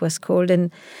Third, it was called.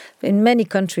 And in many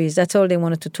countries, that's all they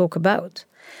wanted to talk about.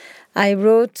 I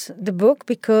wrote the book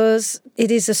because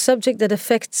it is a subject that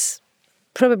affects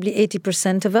probably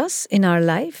 80% of us in our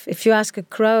life. If you ask a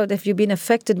crowd, have you been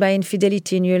affected by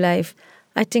infidelity in your life?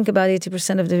 I think about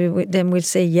 80% of them will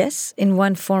say yes, in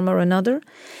one form or another.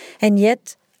 And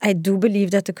yet, I do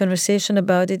believe that the conversation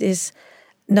about it is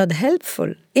not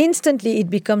helpful. Instantly, it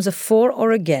becomes a for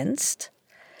or against,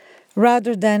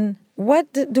 rather than what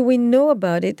do we know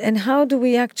about it and how do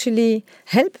we actually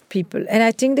help people? And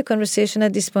I think the conversation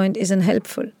at this point isn't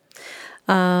helpful.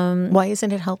 Why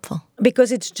isn't it helpful?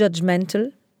 Because it's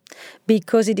judgmental,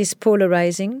 because it is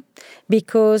polarizing,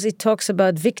 because it talks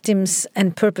about victims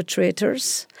and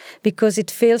perpetrators, because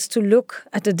it fails to look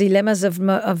at the dilemmas of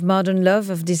modern love,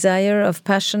 of desire, of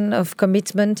passion, of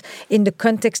commitment in the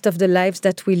context of the lives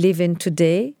that we live in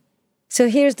today. So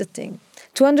here's the thing.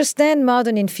 To understand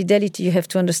modern infidelity, you have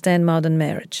to understand modern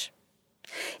marriage.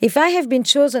 If I have been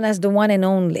chosen as the one and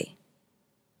only,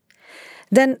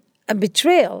 then a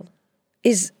betrayal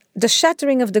is the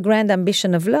shattering of the grand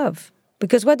ambition of love.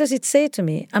 Because what does it say to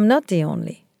me? I'm not the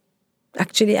only.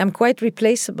 Actually, I'm quite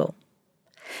replaceable.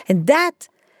 And that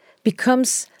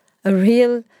becomes a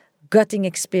real gutting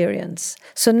experience.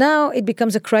 So now it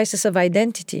becomes a crisis of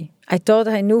identity. I thought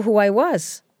I knew who I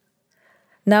was.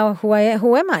 Now who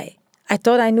am I? I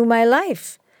thought I knew my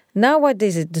life. Now what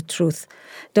is it, the truth?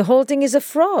 The whole thing is a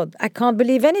fraud. I can't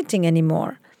believe anything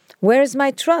anymore. Where is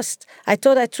my trust? I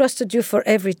thought I trusted you for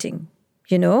everything.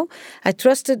 You know, I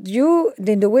trusted you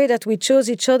in the way that we chose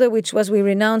each other, which was we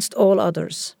renounced all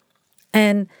others.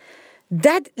 And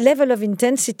that level of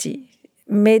intensity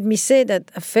made me say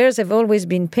that affairs have always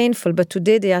been painful, but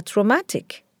today they are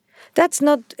traumatic. That's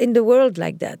not in the world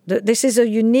like that. This is a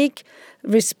unique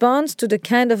response to the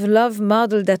kind of love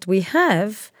model that we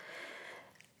have.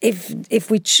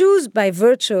 If we choose by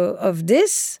virtue of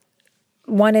this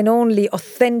one and only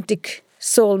authentic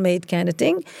soulmate kind of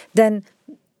thing, then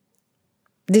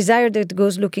desire that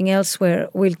goes looking elsewhere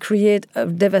will create a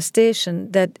devastation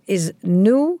that is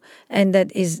new and that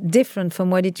is different from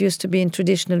what it used to be in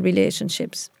traditional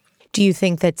relationships. Do you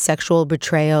think that sexual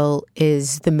betrayal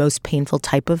is the most painful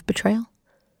type of betrayal?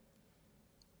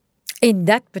 In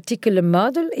that particular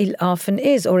model, it often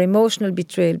is, or emotional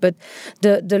betrayal. But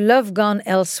the love gone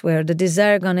elsewhere, the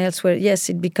desire gone elsewhere, yes,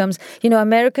 it becomes...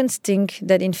 Americans think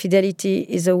that infidelity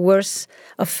is a worse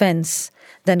offense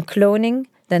than cloning,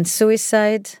 than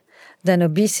suicide, than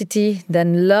obesity,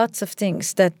 than lots of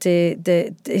things, that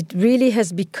it really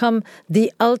has become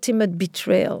the ultimate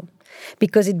betrayal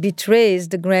because it betrays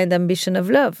the grand ambition of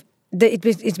love.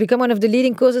 It's become one of the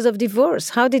leading causes of divorce.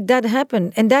 How did that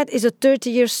happen? And that is a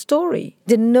 30-year story.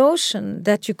 The notion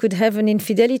that you could have an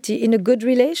infidelity in a good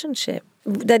relationship,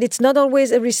 that it's not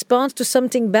always a response to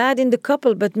something bad in the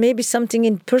couple, but maybe something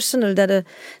impersonal, that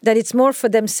it's more for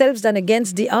themselves than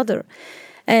against the other.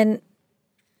 And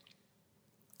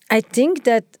I think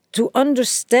that to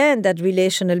understand that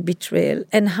relational betrayal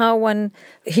and how one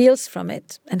heals from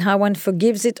it and how one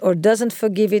forgives it or doesn't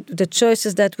forgive it, the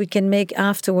choices that we can make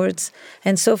afterwards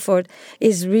and so forth,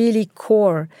 is really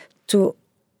core to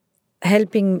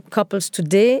helping couples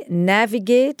today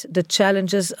navigate the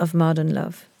challenges of modern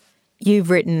love. You've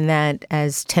written that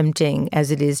as tempting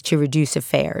as it is to reduce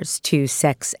affairs to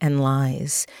sex and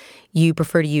lies, you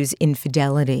prefer to use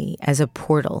infidelity as a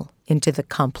portal into the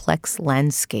complex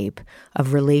landscape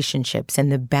of relationships and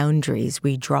the boundaries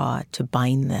we draw to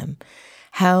bind them.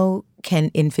 How can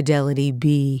infidelity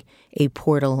be a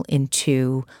portal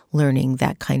into learning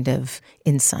that kind of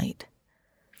insight?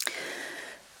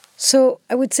 So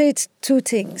I would say it's two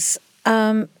things.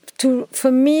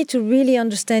 For me to really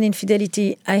understand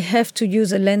infidelity, I have to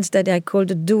use a lens that I call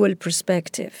the dual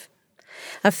perspective.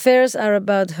 Affairs are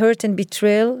about hurt and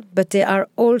betrayal, but they are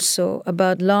also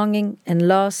about longing and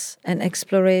loss and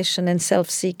exploration and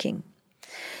self-seeking.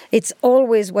 It's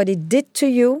always what it did to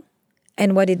you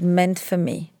and what it meant for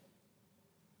me.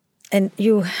 And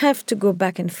you have to go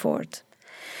back and forth.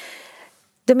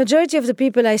 The majority of the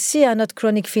people I see are not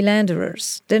chronic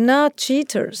philanderers. They're not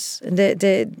cheaters. And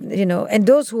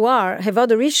those who are have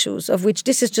other issues, of which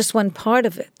this is just one part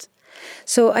of it.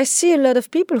 So I see a lot of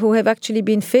people who have actually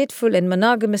been faithful and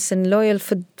monogamous and loyal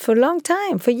for a long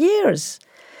time, for years.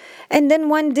 And then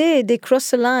one day they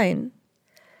cross a line,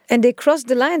 and they cross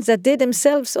the lines that they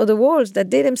themselves, or the walls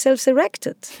that they themselves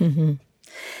erected. Mm-hmm.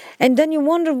 And then you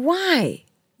wonder why.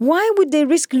 Why would they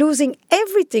risk losing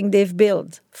everything they've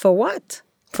built? For what?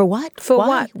 For what? For Why?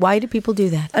 what? Why do people do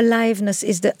that? Aliveness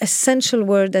is the essential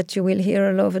word that you will hear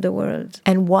all over the world.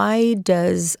 And why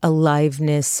does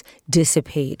aliveness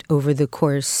dissipate over the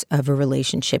course of a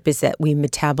relationship? Is that we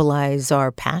metabolize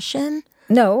our passion?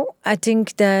 No, I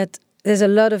think that there's a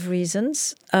lot of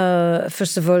reasons.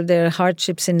 First of all, there are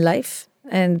hardships in life,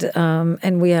 and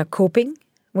we are coping.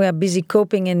 We are busy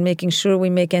coping and making sure we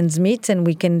make ends meet and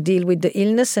we can deal with the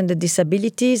illness and the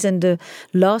disabilities and the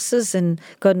losses and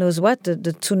God knows what, the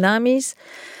tsunamis.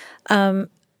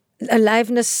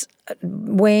 Aliveness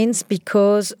wanes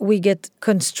because we get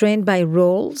constrained by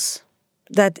roles.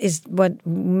 That is what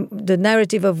the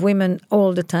narrative of women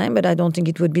all the time, but I don't think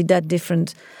it would be that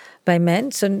different by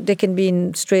men. So they can be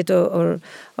in straight or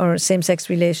same-sex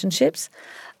relationships.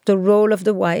 The role of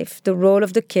the wife, the role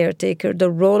of the caretaker,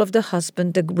 the role of the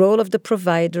husband, the role of the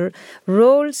provider,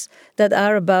 roles that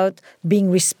are about being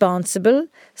responsible,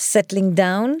 settling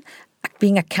down,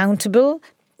 being accountable,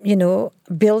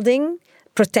 building,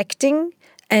 protecting,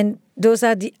 and those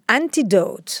are the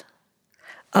antidote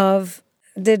of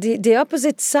the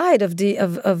opposite side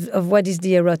of what is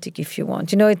the erotic, if you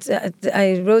want.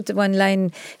 I wrote one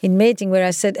line in Mating where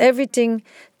I said everything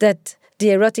that the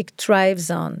erotic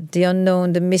thrives on, the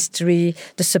unknown, the mystery,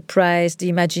 the surprise, the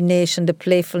imagination, the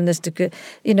playfulness,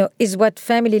 is what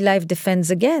family life defends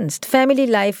against. Family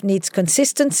life needs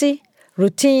consistency,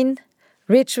 routine,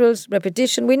 rituals,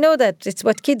 repetition. We know that it's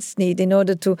what kids need they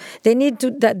need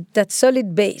that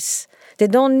solid base. They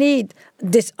don't need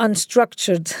this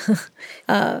unstructured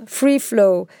free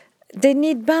flow. They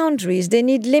need boundaries, they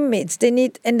need limits,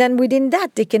 and then within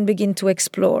that they can begin to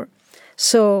explore.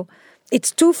 So it's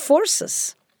two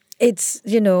forces. It's,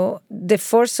 the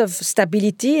force of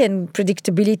stability and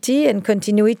predictability and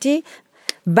continuity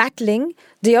battling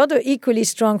the other equally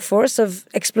strong force of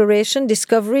exploration,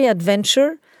 discovery,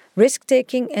 adventure,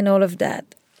 risk-taking, and all of that.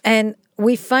 And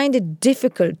we find it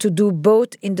difficult to do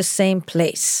both in the same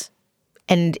place.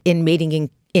 And in mating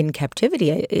in captivity,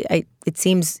 it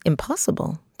seems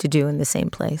impossible to do in the same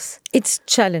place. It's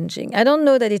challenging. I don't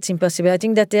know that it's impossible. I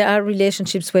think that there are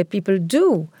relationships where people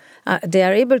do. They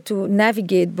are able to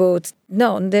navigate both.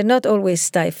 No, they're not always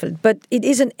stifled, but it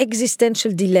is an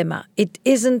existential dilemma. It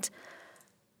isn't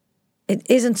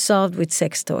solved with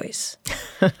sex toys.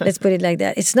 Let's put it like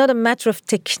that. It's not a matter of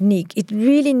technique. It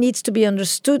really needs to be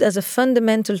understood as a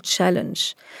fundamental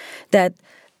challenge that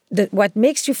what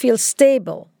makes you feel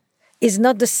stable is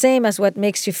not the same as what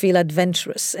makes you feel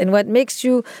adventurous. And what gives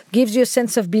you a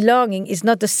sense of belonging is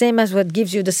not the same as what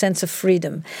gives you the sense of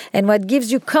freedom. And what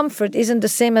gives you comfort isn't the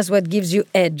same as what gives you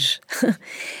edge.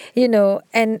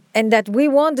 And that we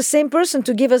want the same person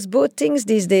to give us both things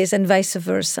these days and vice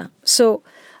versa. So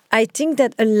I think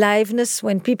that aliveness,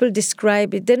 when people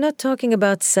describe it, they're not talking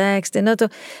about sex.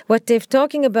 What they're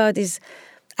talking about is,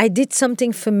 I did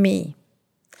something for me.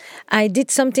 I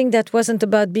did something that wasn't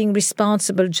about being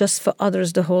responsible just for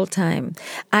others the whole time.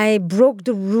 I broke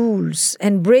the rules,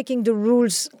 and breaking the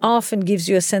rules often gives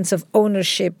you a sense of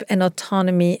ownership and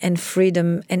autonomy and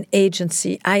freedom and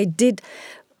agency. I did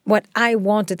what I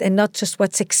wanted and not just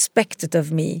what's expected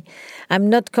of me. I'm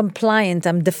not compliant,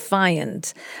 I'm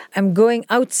defiant. I'm going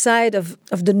outside of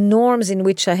the norms in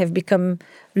which I have become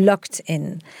locked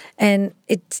in. And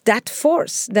it's that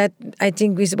force that I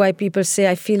think is why people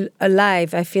say I feel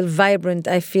alive, I feel vibrant,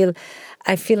 I feel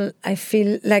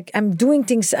like I'm doing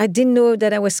things I didn't know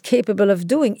that I was capable of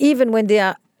doing, even when they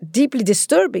are deeply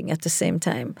disturbing at the same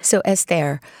time. So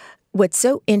Esther, what's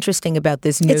so interesting about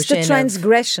this notion it's the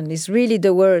transgression is really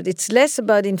the word. It's less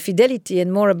about infidelity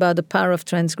and more about the power of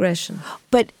transgression.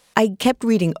 But I kept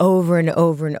reading over and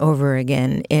over and over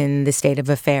again in the State of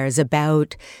Affairs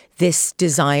about this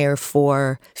desire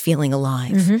for feeling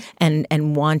alive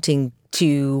and wanting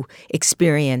to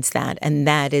experience that. And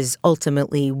that is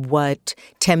ultimately what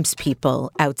tempts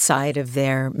people outside of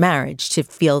their marriage to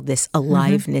feel this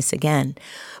aliveness again.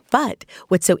 But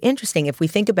what's so interesting, if we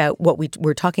think about what we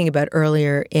were talking about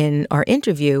earlier in our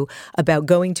interview about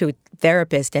going to a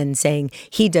therapist and saying,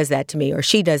 he does that to me, or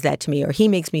she does that to me, or he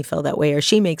makes me feel that way, or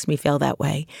she makes me feel that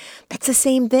way. That's the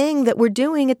same thing that we're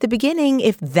doing at the beginning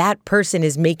if that person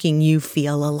is making you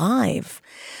feel alive.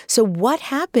 So what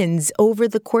happens over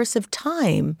the course of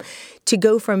time to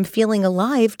go from feeling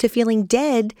alive to feeling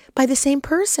dead by the same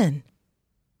person?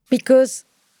 Because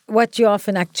what you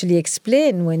often actually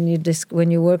explain when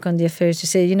you work on the affairs, you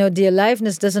say, the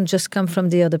aliveness doesn't just come from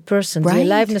the other person. Right. The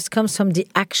aliveness comes from the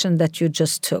action that you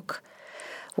just took.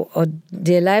 Or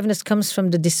the aliveness comes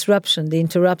from the disruption, the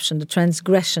interruption, the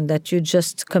transgression that you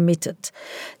just committed.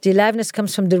 The aliveness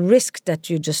comes from the risk that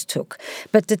you just took.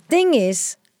 But the thing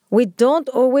is, we don't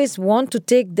always want to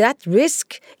take that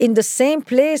risk in the same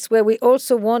place where we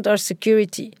also want our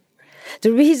security.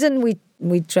 The reason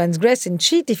we transgress and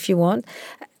cheat, if you want,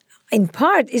 in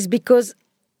part is because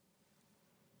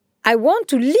I want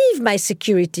to leave my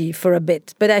security for a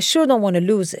bit, but I sure don't want to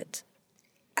lose it.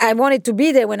 I want it to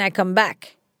be there when I come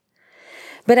back.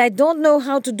 But I don't know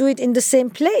how to do it in the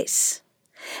same place.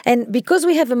 And because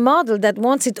we have a model that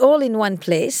wants it all in one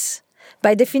place,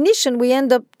 by definition, we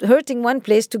end up hurting one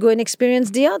place to go and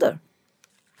experience the other.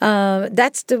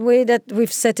 That's the way that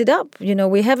we've set it up.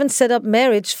 We haven't set up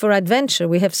marriage for adventure.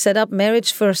 We have set up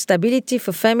marriage for stability,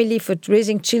 for family, for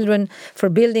raising children, for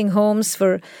building homes,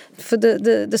 for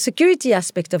the security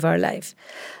aspect of our life.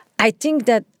 I think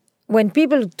that when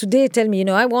people today tell me,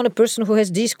 I want a person who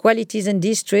has these qualities and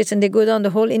these traits, and they go down the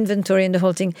whole inventory and the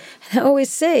whole thing, I always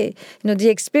say, the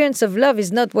experience of love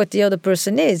is not what the other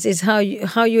person is how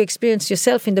you experience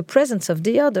yourself in the presence of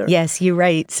the other. Yes, you're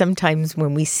right. Sometimes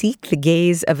when we seek the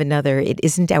gaze of another, it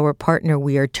isn't our partner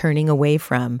we are turning away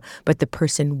from, but the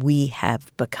person we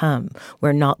have become.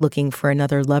 We're not looking for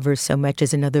another lover so much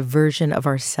as another version of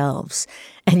ourselves.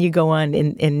 And you go on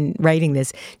in writing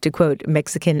this to quote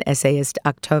Mexican essayist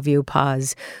Octavio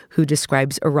Paz, who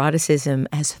describes eroticism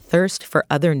as thirst for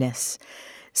otherness.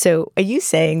 So are you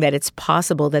saying that it's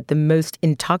possible that the most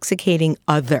intoxicating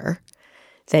other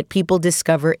that people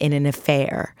discover in an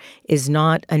affair is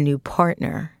not a new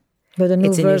partner, but a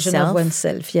new version of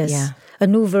oneself? Yes. Yeah. A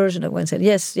new version of oneself.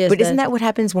 Yes. But isn't that what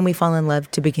happens when we fall in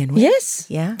love to begin with? Yes.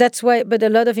 Yeah. That's why, but a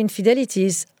lot of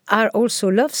infidelities are also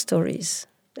love stories.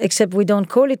 Except we don't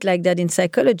call it like that in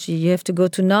psychology. You have to go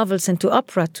to novels and to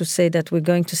opera to say that we're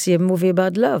going to see a movie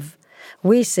about love.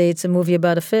 We say it's a movie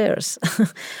about affairs.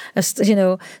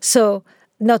 So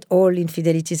not all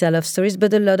infidelities are love stories,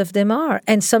 but a lot of them are.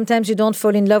 And sometimes you don't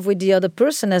fall in love with the other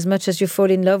person as much as you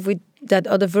fall in love with that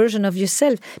other version of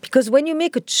yourself. Because when you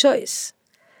make a choice,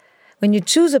 when you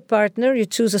choose a partner, you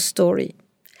choose a story.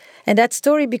 And that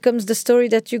story becomes the story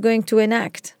that you're going to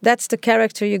enact. That's the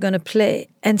character you're going to play.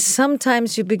 And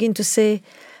sometimes you begin to say,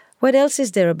 what else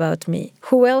is there about me?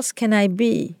 Who else can I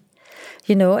be?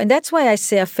 And that's why I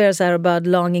say affairs are about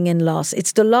longing and loss.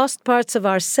 It's the lost parts of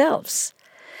ourselves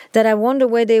that I wonder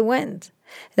where they went.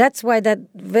 That's why that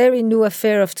very new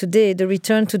affair of today, the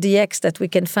return to the ex that we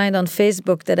can find on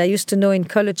Facebook that I used to know in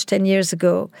college 10 years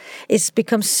ago, it's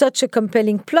become such a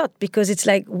compelling plot because it's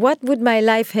like, what would my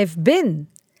life have been?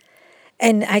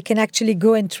 And I can actually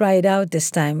go and try it out this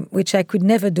time, which I could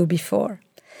never do before.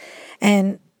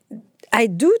 And I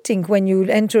do think when you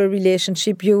enter a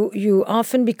relationship, you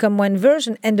often become one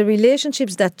version. And the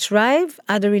relationships that thrive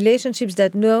are the relationships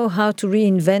that know how to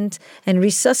reinvent and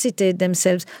resuscitate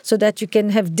themselves so that you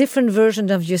can have different versions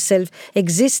of yourself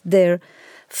exist there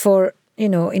for,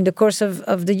 in the course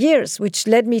of the years, which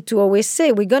led me to always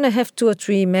say, we're going to have 2 or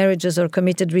 3 marriages or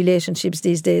committed relationships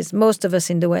these days, most of us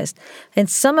in the West. And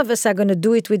some of us are going to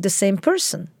do it with the same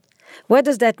person. What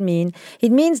does that mean?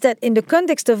 It means that in the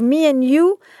context of me and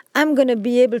you, I'm going to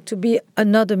be able to be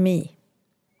another me.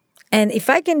 And if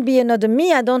I can be another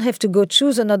me, I don't have to go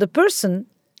choose another person.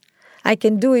 I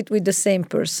can do it with the same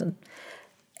person.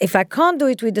 If I can't do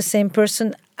it with the same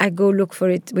person, I go look for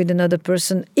it with another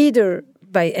person, either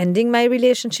by ending my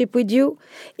relationship with you,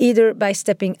 either by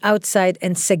stepping outside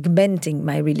and segmenting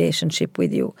my relationship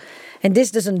with you. And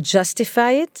this doesn't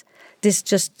justify it. This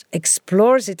just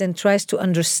explores it and tries to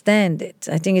understand it.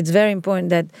 I think it's very important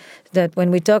that when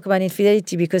we talk about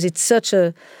infidelity, because it's such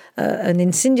an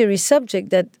incendiary subject,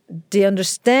 that the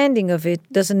understanding of it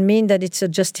doesn't mean that it's a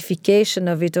justification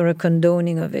of it or a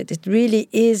condoning of it. It really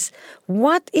is,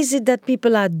 what is it that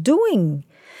people are doing?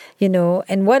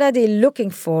 And what are they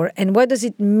looking for, and what does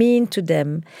it mean to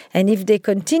them? And if they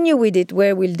continue with it,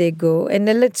 where will they go? And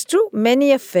it's true,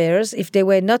 many affairs, if they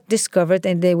were not discovered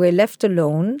and they were left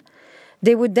alone,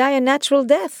 they would die a natural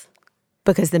death.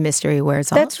 Because the mystery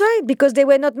wears off? That's right, because they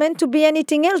were not meant to be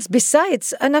anything else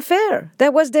besides an affair.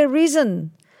 That was their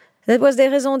reason. That was their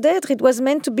raison d'être. It was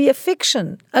meant to be a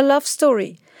fiction, a love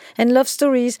story. And love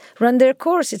stories run their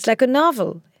course. It's like a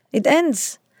novel. It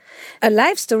ends. A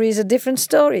life story is a different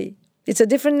story. It's a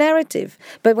different narrative.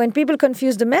 But when people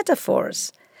confuse the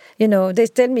metaphors, they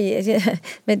tell me, I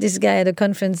met this guy at a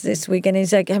conference this week, and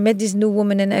he's like, I met this new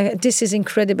woman, and this is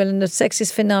incredible, and the sex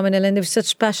is phenomenal, and there's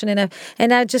such passion.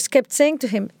 And I just kept saying to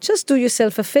him, just do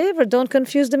yourself a favor, don't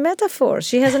confuse the metaphors.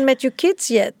 She hasn't met your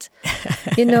kids yet.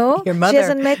 Your mother. She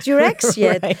hasn't met your ex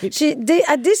yet. Right.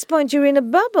 At this point, you're in a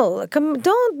bubble.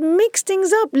 Don't mix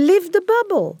things up. Live the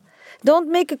bubble.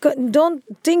 Don't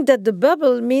think that the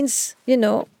bubble means,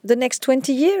 the next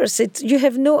 20 years. You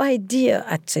have no idea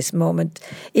at this moment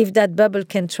if that bubble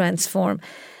can transform.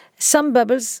 some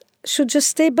bubbles should just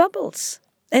stay bubbles.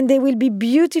 And they will be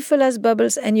beautiful as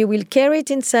bubbles, and you will carry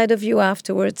it inside of you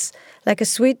afterwards like a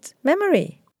sweet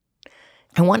memory.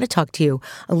 I want to talk to you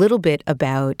a little bit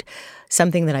about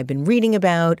something that I've been reading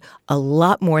about a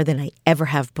lot more than I ever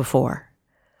have before.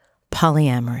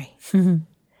 Polyamory.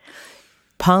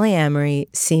 Polyamory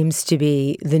seems to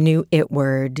be the new it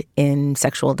word in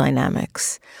sexual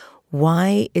dynamics.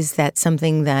 Why is that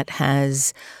something that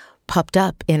has popped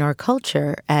up in our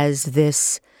culture as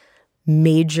this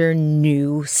major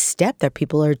new step that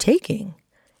people are taking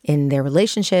in their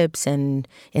relationships and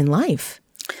in life?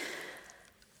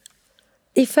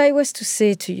 If I was to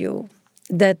say to you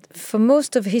that for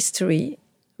most of history,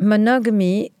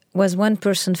 monogamy was one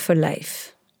person for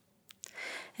life.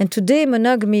 And today,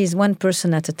 monogamy is one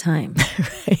person at a time.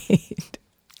 Right.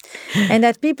 And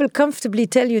that people comfortably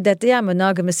tell you that they are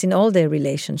monogamous in all their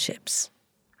relationships.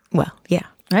 Well, yeah.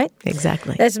 Right?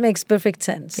 Exactly. That makes perfect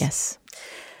sense. Yes.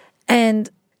 And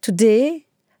today,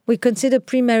 we consider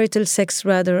premarital sex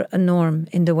rather a norm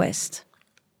in the West.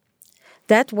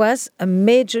 That was a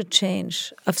major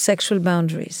change of sexual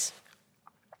boundaries.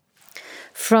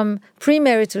 From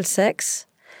premarital sex,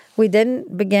 we then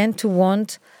began to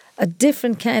want a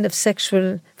different kind of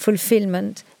sexual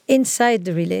fulfillment inside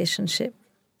the relationship.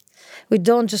 We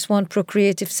don't just want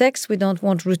procreative sex, we don't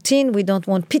want routine, we don't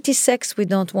want pity sex, we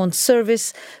don't want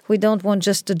service, we don't want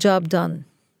just the job done.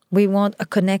 We want a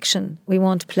connection, we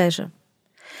want pleasure.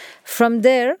 From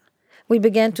there, we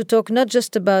began to talk not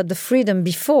just about the freedom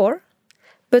before,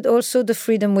 but also the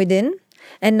freedom within,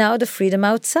 and now the freedom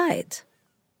outside.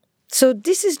 So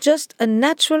this is just a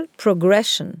natural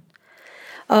progression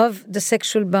of the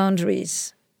sexual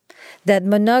boundaries. That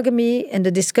monogamy and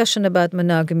the discussion about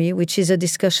monogamy, which is a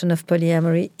discussion of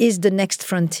polyamory, is the next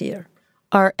frontier.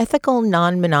 Are ethical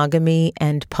non-monogamy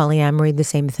and polyamory the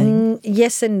same thing?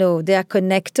 Yes and no. They are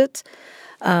connected.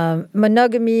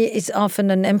 Monogamy is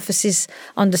often an emphasis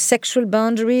on the sexual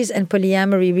boundaries, and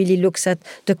polyamory really looks at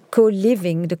the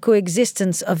co-living, the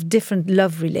coexistence of different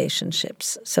love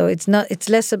relationships. So it's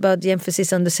less about the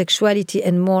emphasis on the sexuality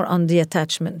and more on the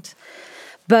attachment.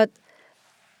 But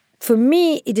for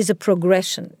me, it is a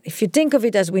progression. If you think of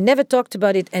it as we never talked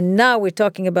about it and now we're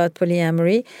talking about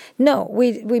polyamory, no,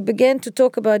 we began to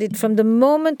talk about it from the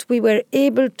moment we were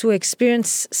able to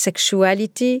experience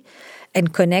sexuality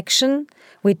and connection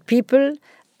with people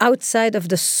outside of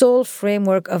the sole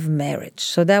framework of marriage.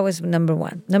 So that was number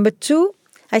one. Number two,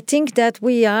 I think that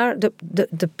we are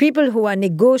the people who are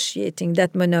negotiating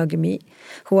that monogamy,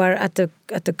 who are at the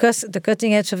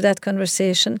cutting edge of that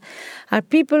conversation, are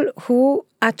people who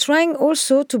are trying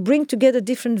also to bring together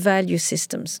different value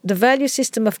systems. The value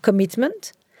system of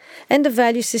commitment and the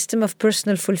value system of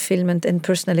personal fulfillment and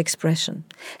personal expression.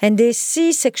 And they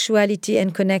see sexuality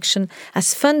and connection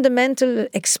as fundamental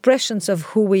expressions of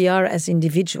who we are as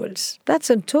individuals. That's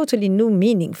a totally new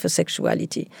meaning for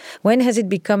sexuality. When has it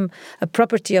become a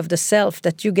property of the self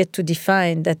that you get to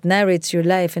define, that narrates your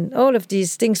life, and all of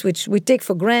these things which we take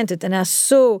for granted and are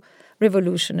so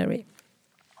revolutionary?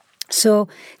 So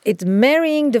it's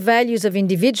marrying the values of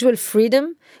individual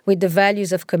freedom with the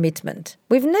values of commitment.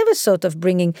 We've never thought of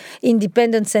bringing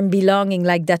independence and belonging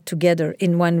like that together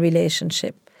in one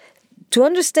relationship. To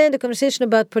understand the conversation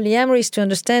about polyamory is to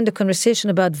understand the conversation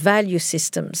about value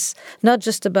systems, not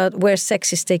just about where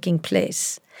sex is taking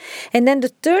place. And then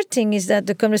the third thing is that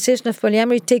the conversation of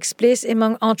polyamory takes place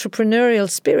among entrepreneurial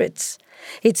spirits.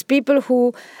 It's people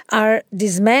who are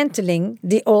dismantling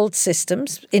the old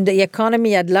systems in the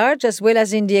economy at large, as well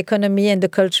as in the economy and the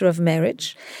culture of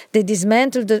marriage. They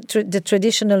dismantle the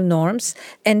traditional norms,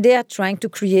 and they are trying to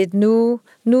create new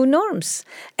norms.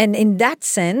 And in that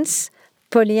sense,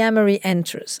 polyamory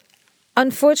enters.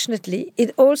 Unfortunately,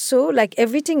 it also, like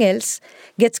everything else,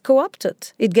 gets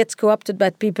co-opted. It gets co-opted by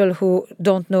people who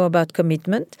don't know about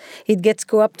commitment. It gets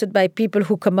co-opted by people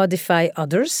who commodify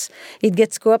others. It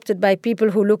gets co-opted by people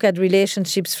who look at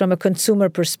relationships from a consumer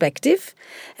perspective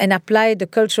and apply the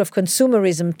culture of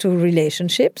consumerism to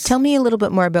relationships. Tell me a little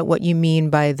bit more about what you mean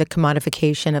by the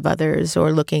commodification of others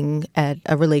or looking at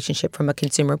a relationship from a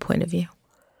consumer point of view.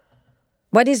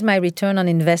 What is my return on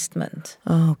investment?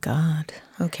 Oh, God.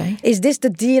 Okay. Is this the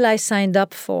deal I signed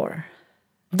up for?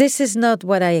 This is not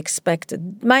what I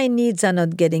expected. My needs are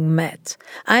not getting met.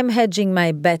 I'm hedging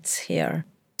my bets here.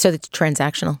 So it's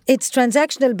transactional. It's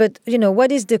transactional, but,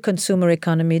 what is the consumer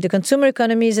economy? The consumer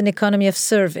economy is an economy of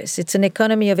service. It's an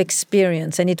economy of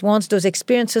experience, and it wants those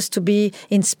experiences to be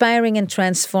inspiring and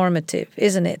transformative,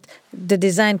 isn't it? The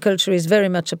design culture is very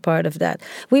much a part of that.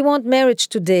 We want marriage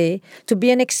today to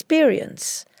be an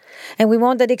experience. And we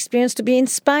want that experience to be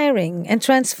inspiring and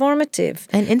transformative.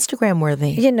 And Instagram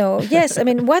worthy. Yes. I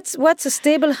mean, what's a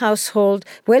stable household,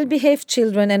 well-behaved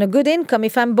children, and a good income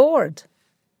if I'm bored?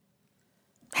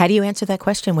 How do you answer that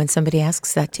question when somebody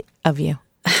asks that to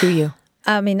you?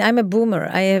 I mean, I'm a boomer.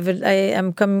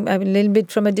 I'm a little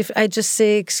bit from a different. I just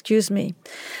say, excuse me.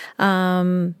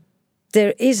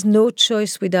 There is no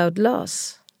choice without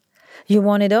loss. You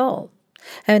want it all,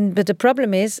 but the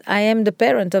problem is, I am the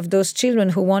parent of those children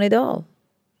who want it all.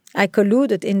 I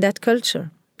colluded in that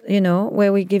culture,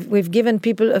 where we've given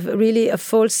people a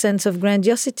false sense of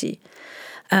grandiosity.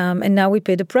 And now we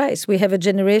pay the price. We have a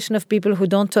generation of people who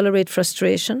don't tolerate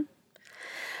frustration.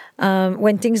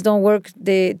 When things don't work,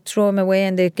 they throw them away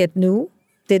and they get new.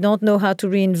 They don't know how to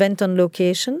reinvent on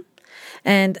location.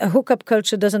 And a hookup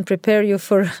culture doesn't prepare you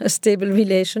for a stable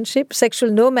relationship. Sexual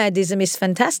nomadism is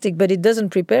fantastic, but it doesn't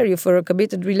prepare you for a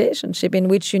committed relationship in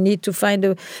which you need to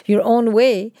find your own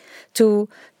way to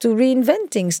reinvent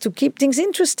things, to keep things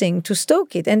interesting, to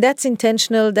stoke it. And that's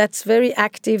intentional, that's very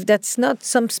active, that's not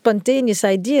some spontaneous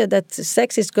idea that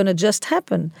sex is going to just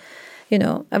happen.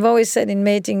 I've always said in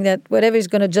mating that whatever is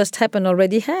going to just happen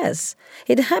already has.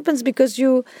 It happens because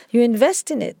you invest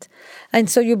in it. And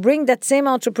so you bring that same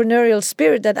entrepreneurial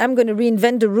spirit that I'm going to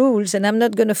reinvent the rules and I'm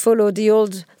not going to follow the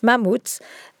old mammoths.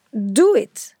 Do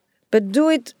it. But do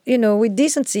it, with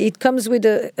decency. It comes with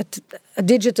a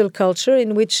digital culture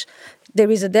in which there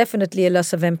is definitely a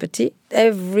loss of empathy.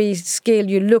 Every scale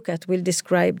you look at will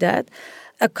describe that.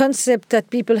 A concept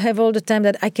that people have all the time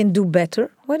that I can do better.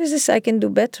 What is this I can do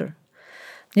better?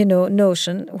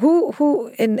 Notion.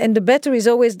 And the better is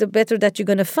always the better that you're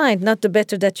going to find, not the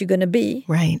better that you're going to be.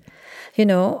 Right.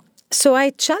 So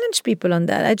I challenge people on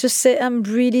that. I just say, I'm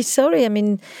really sorry. I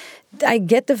mean, I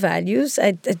get the values.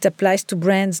 It applies to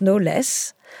brands no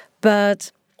less.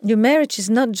 But your marriage is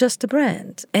not just a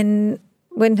brand. And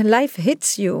when life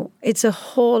hits you, it's a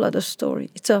whole other story.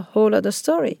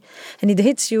 And it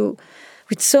hits you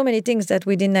with so many things that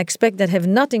we didn't expect that have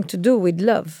nothing to do with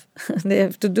love. They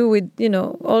have to do with,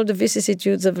 all the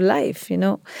vicissitudes of life,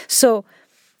 So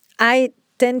I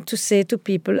tend to say to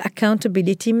people,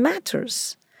 accountability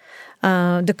matters.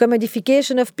 The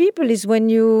commodification of people is when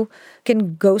you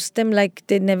can ghost them like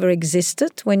they never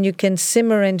existed, when you can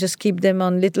simmer and just keep them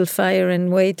on little fire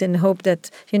and wait and hope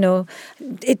that,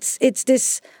 it's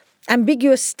this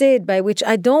ambiguous state by which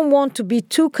I don't want to be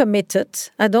too committed.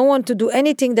 I don't want to do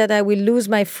anything that I will lose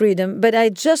my freedom, but I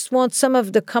just want some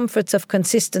of the comforts of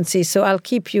consistency. So I'll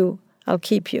keep you, on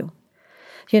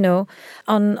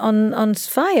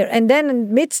fire. And then in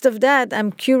the midst of that,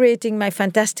 I'm curating my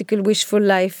fantastical, wishful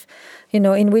life,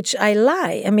 in which I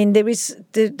lie. I mean, there is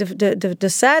the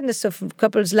sadness of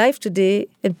couples' life today,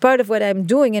 and part of what I'm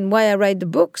doing and why I write the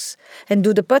books and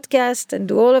do the podcast and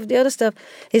do all of the other stuff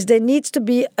is there needs to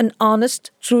be an honest,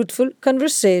 truthful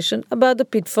conversation about the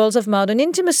pitfalls of modern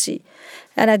intimacy.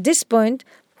 And at this point,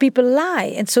 people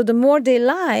lie. And so the more they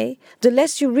lie, the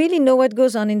less you really know what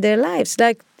goes on in their lives.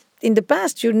 Like, in the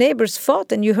past, your neighbors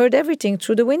fought and you heard everything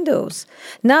through the windows.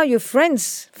 Now your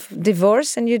friends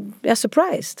divorce and you are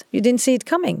surprised. You didn't see it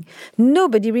coming.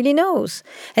 Nobody really knows.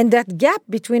 And that gap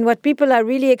between what people are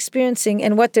really experiencing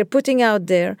and what they're putting out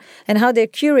there and how they're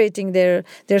curating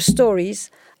their stories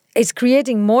is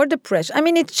creating more depression. I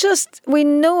mean, it's just, we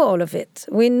know all of it.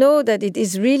 We know that it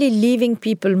is really leaving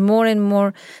people more and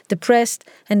more depressed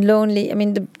and lonely. I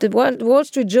mean, the Wall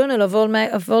Street Journal of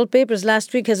all papers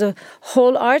last week has a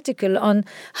whole article on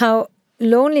how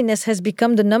loneliness has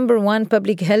become the number one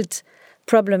public health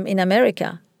problem in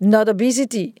America. Not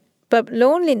obesity, but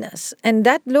loneliness. And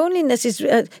that loneliness is,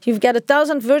 you've got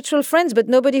 1,000 virtual friends, but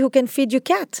nobody who can feed your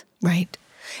cat. Right.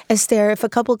 Esther, if a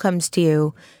couple comes to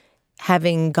you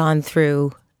having gone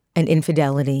through an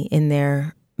infidelity in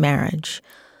their marriage,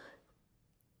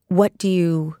 what do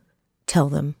you tell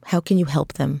them? How can you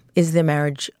help them? Is their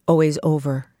marriage always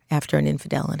over after an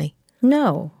infidelity?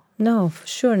 No, for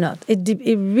sure not. It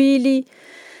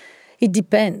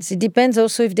depends. It depends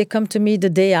also if they come to me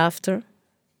the day after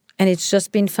and it's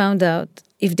just been found out.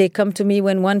 If they come to me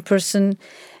when one person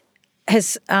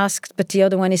has asked but the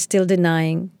other one is still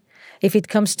denying. If it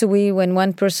comes to me when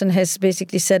one person has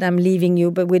basically said, I'm leaving you,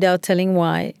 but without telling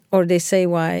why, or they say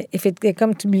why. If they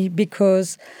come to me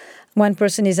because one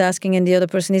person is asking and the other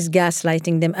person is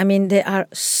gaslighting them. I mean, there are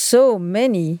so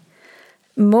many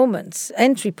moments,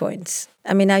 entry points.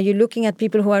 I mean, are you looking at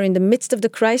people who are in the midst of the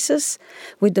crisis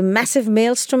with the massive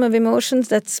maelstrom of emotions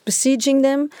that's besieging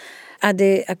them? Are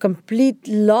they a complete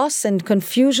loss and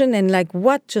confusion and like,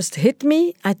 what just hit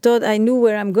me? I thought I knew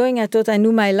where I'm going. I thought I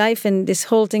knew my life and this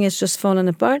whole thing has just fallen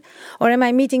apart. Or am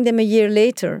I meeting them a year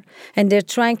later and they're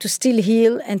trying to still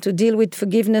heal and to deal with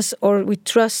forgiveness or with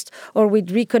trust or with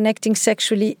reconnecting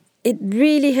sexually? It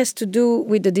really has to do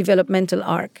with the developmental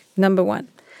arc, number one.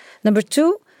 Number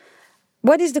two,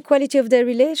 what is the quality of their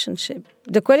relationship?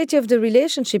 The quality of the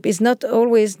relationship is not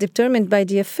always determined by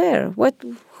the affair.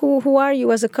 Who are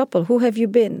you as a couple? Who have you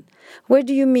been? Where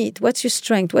do you meet? What's your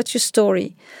strength? What's your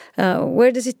story?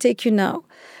 Where does it take you now?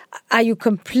 Are you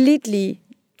completely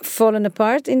fallen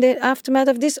apart in the aftermath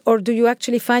of this? Or do you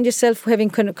actually find yourself having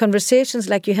conversations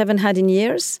like you haven't had in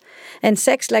years and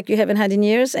sex like you haven't had in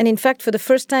years? And in fact, for the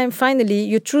first time, finally,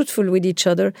 you're truthful with each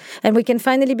other and we can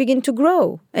finally begin to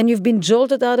grow and you've been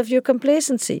jolted out of your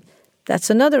complacency. That's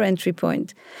another entry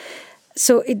point.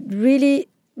 So it really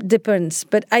depends.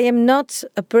 But I am not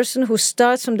a person who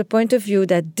starts from the point of view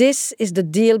that this is the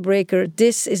deal breaker,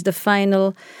 this is the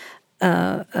final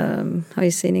how you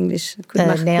say in English?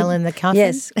 Nail in the coffin?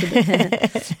 Yes.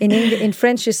 In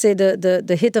French, you say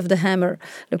the hit of the hammer,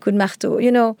 le coup de marteau.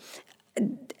 You know,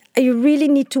 you really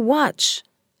need to watch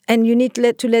and you need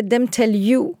to let them tell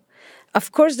you.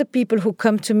 Of course, the people who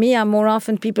come to me are more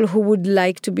often people who would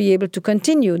like to be able to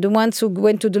continue. The ones who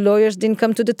went to the lawyers didn't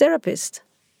come to the therapist.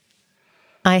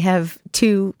 I have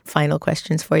two final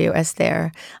questions for you,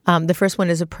 Esther. The first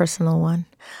one is a personal one.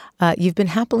 You've been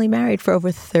happily married for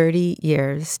over 30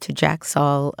 years to Jack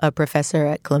Saul, a professor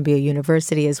at Columbia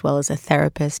University, as well as a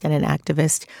therapist and an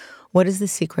activist. What is the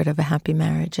secret of a happy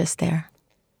marriage, Esther?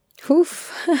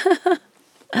 Oof.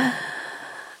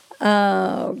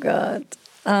 Oh, God.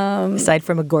 Aside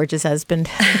from a gorgeous husband.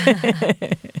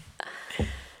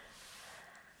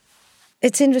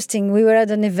 It's interesting. We were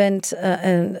at an event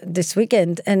this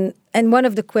weekend, and one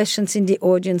of the questions in the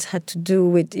audience had to do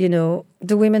with, you know,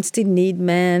 do women still need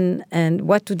men, and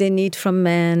what do they need from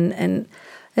men, and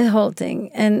the whole thing,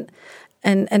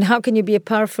 and how can you be a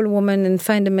powerful woman and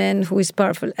find a man who is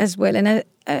powerful as well? And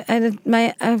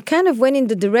I kind of went in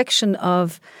the direction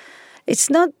of,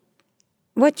 it's not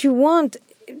what you want.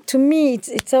 To me,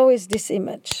 it's always this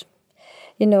image,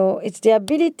 you know, it's the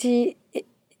ability.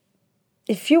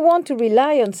 If you want to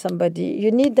rely on somebody,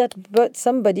 you need that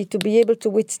somebody to be able to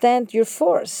withstand your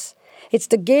force. It's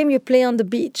the game you play on the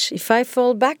beach. If I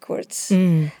fall backwards,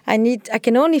 I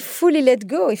can only fully let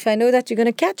go if I know that you're going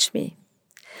to catch me.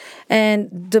 And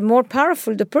the more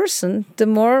powerful the person, the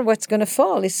more what's going to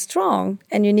fall is strong.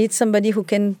 And you need somebody who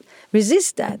can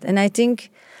resist that. And I think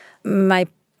my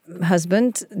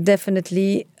husband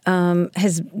definitely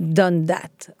has done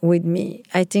that with me.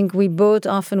 I think we both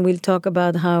often will talk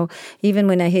about how even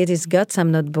when I hate his guts,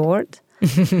 I'm not bored.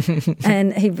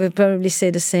 And he will probably say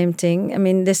the same thing. I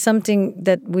mean, there's something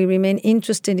that we remain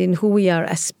interested in who we are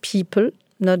as people,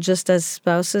 not just as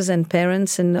spouses and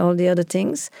parents and all the other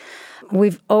things.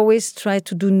 We've always tried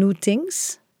to do new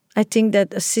things. I think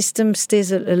that a system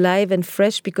stays alive and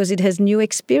fresh because it has new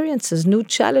experiences, new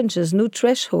challenges, new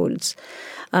thresholds.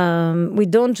 We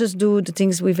don't just do the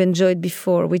things we've enjoyed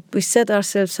before. We set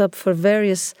ourselves up for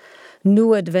various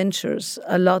new adventures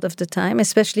a lot of the time,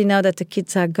 especially now that the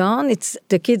kids are gone.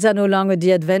 The kids are no longer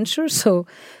the adventure, so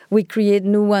we create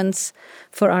new ones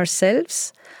for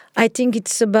ourselves. I think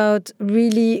it's about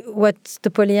really what the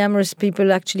polyamorous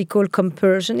people actually call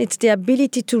compersion. It's the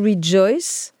ability to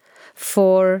rejoice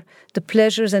for the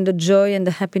pleasures and the joy and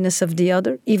the happiness of the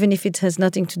other, even if it has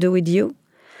nothing to do with you.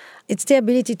 It's the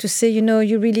ability to say, you know,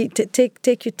 you really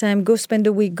take your time, go spend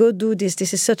a week, go do this.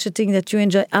 This is such a thing that you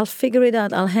enjoy. I'll figure it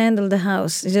out. I'll handle the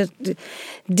house.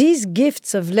 These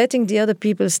gifts of letting the other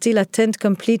people still attend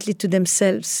completely to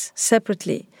themselves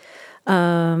separately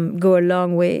go a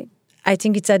long way. I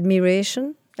think it's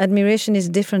admiration. Admiration is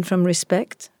different from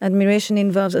respect. Admiration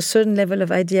involves a certain level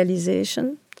of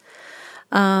idealization.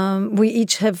 We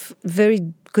each have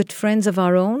very good friends of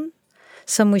our own.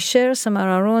 Some we share, some are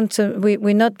our own. So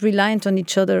we're not reliant on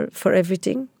each other for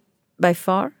everything, by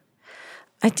far.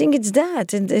 I think it's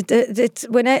that. It's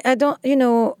when I don't, you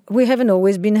know, we haven't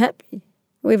always been happy.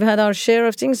 We've had our share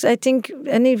of things. I think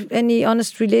any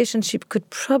honest relationship could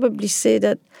probably say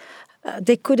that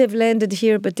they could have landed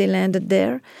here, but they landed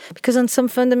there. Because on some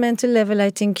fundamental level,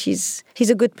 I think he's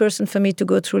a good person for me to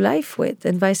go through life with,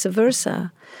 and vice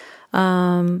versa.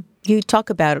 You talk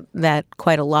about that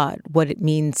quite a lot, what it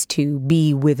means to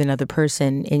be with another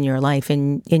person in your life,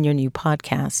 in your new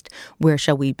podcast, Where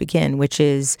Shall We Begin?, which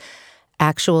is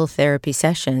actual therapy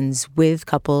sessions with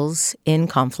couples in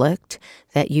conflict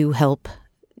that you help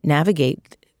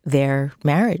navigate their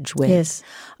marriage with. Yes.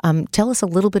 Tell us a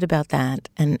little bit about that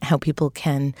and how people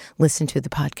can listen to the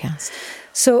podcast.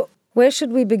 So Where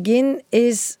should we begin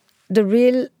is the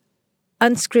real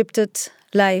unscripted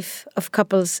life of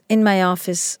couples in my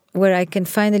office, where I can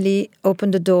finally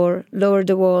open the door, lower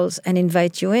the walls, and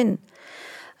invite you in,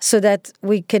 so that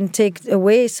we can take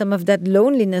away some of that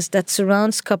loneliness that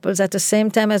surrounds couples at the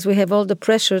same time as we have all the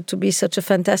pressure to be such a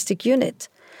fantastic unit.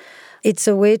 It's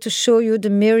a way to show you the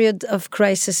myriad of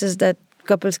crises that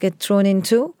couples get thrown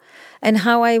into and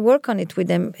how I work on it with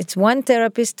them. It's one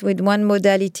therapist with one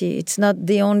modality. It's not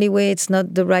the only way. It's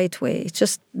not the right way. It's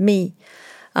just me.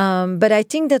 But I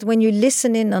think that when you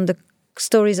listen in on the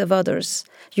stories of others,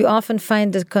 you often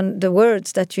find the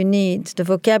words that you need, the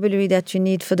vocabulary that you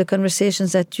need for the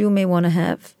conversations that you may want to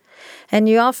have. And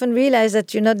you often realize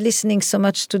that you're not listening so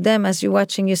much to them as you're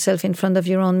watching yourself in front of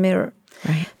your own mirror.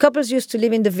 Right. Couples used to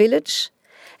live in the village,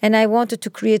 and I wanted to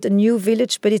create a new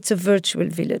village, but it's a virtual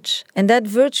village. And that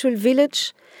virtual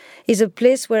village is a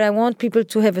place where I want people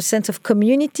to have a sense of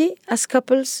community as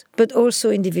couples, but also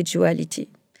individuality.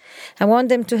 I want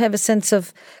them to have a sense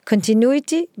of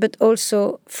continuity, but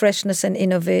also freshness and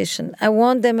innovation. I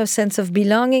want them a sense of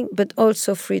belonging, but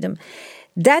also freedom.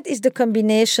 That is the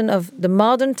combination of the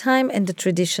modern time and the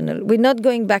traditional. We're not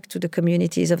going back to the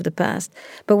communities of the past,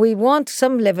 but we want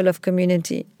some level of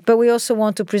community. But we also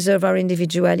want to preserve our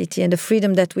individuality and the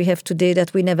freedom that we have today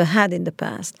that we never had in the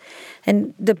past.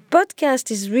 And the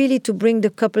podcast is really to bring the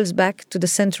couples back to the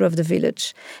center of the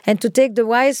village and to take the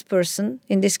wise person,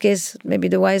 in this case, maybe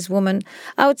the wise woman,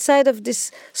 outside of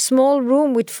this small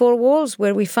room with 4 walls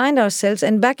where we find ourselves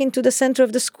and back into the center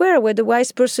of the square where the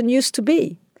wise person used to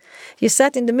be. You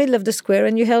sat in the middle of the square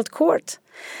and you held court.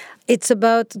 It's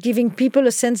about giving people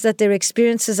a sense that their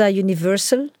experiences are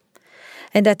universal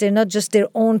and that they're not just their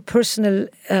own personal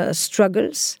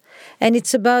struggles. And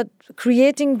it's about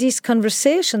creating these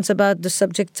conversations about the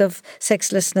subjects of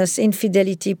sexlessness,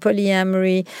 infidelity,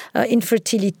 polyamory,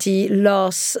 infertility,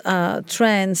 loss,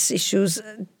 trans issues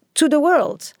to the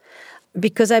world.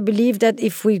 Because I believe that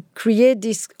if we create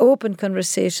these open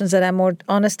conversations that are more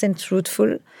honest and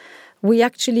truthful, we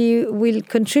actually will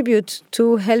contribute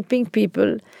to helping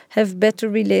people have better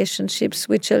relationships,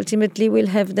 which ultimately will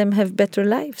have them have better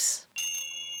lives.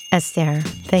 Esther,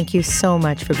 thank you so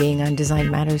much for being on Design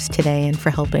Matters today and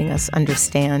for helping us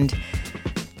understand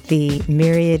the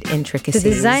myriad intricacies. The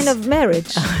design of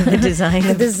marriage. The design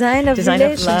of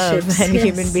relationships. Love and yes.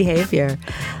 human behavior.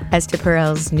 Esther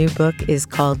Perel's new book is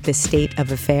called The State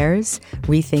of Affairs,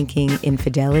 Rethinking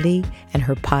Infidelity, and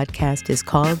her podcast is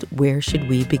called Where Should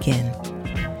We Begin?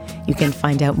 You can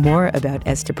find out more about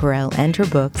Esther Perel and her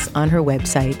books on her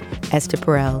website,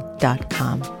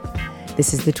 estherperel.com.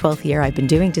 This is the 12th year I've been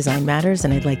doing Design Matters,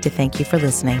 and I'd like to thank you for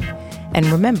listening. And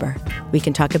remember, we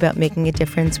can talk about making a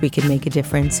difference, we can make a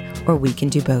difference, or we can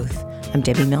do both. I'm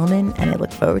Debbie Millman, and I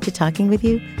look forward to talking with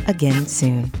you again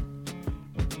soon.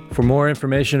 For more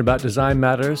information about Design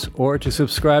Matters or to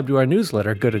subscribe to our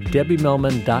newsletter, go to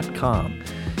debbiemillman.com.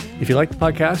 If you like the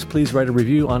podcast, please write a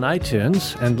review on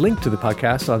iTunes and link to the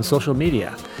podcast on social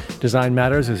media. Design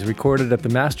Matters is recorded at the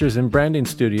Masters in Branding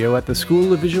Studio at the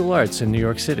School of Visual Arts in New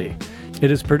York City. It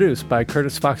is produced by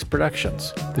Curtis Fox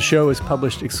Productions. The show is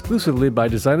published exclusively by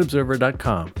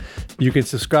DesignObserver.com. You can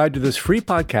subscribe to this free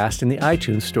podcast in the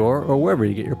iTunes Store or wherever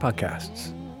you get your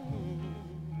podcasts.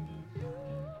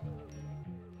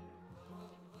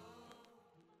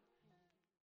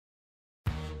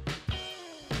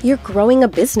 You're growing a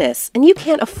business, and you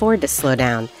can't afford to slow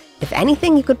down. If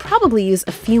anything, you could probably use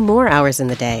a few more hours in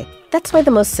the day. That's why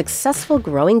the most successful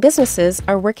growing businesses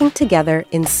are working together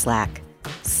in Slack.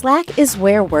 Slack is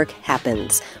where work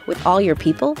happens, with all your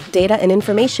people, data, and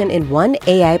information in one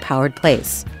AI-powered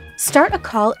place. Start a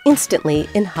call instantly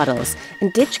in huddles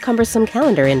and ditch cumbersome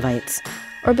calendar invites.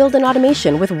 Or build an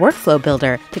automation with Workflow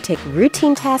Builder to take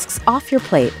routine tasks off your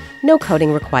plate, no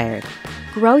coding required.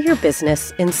 Grow your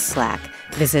business in Slack.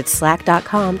 Visit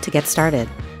slack.com to get started.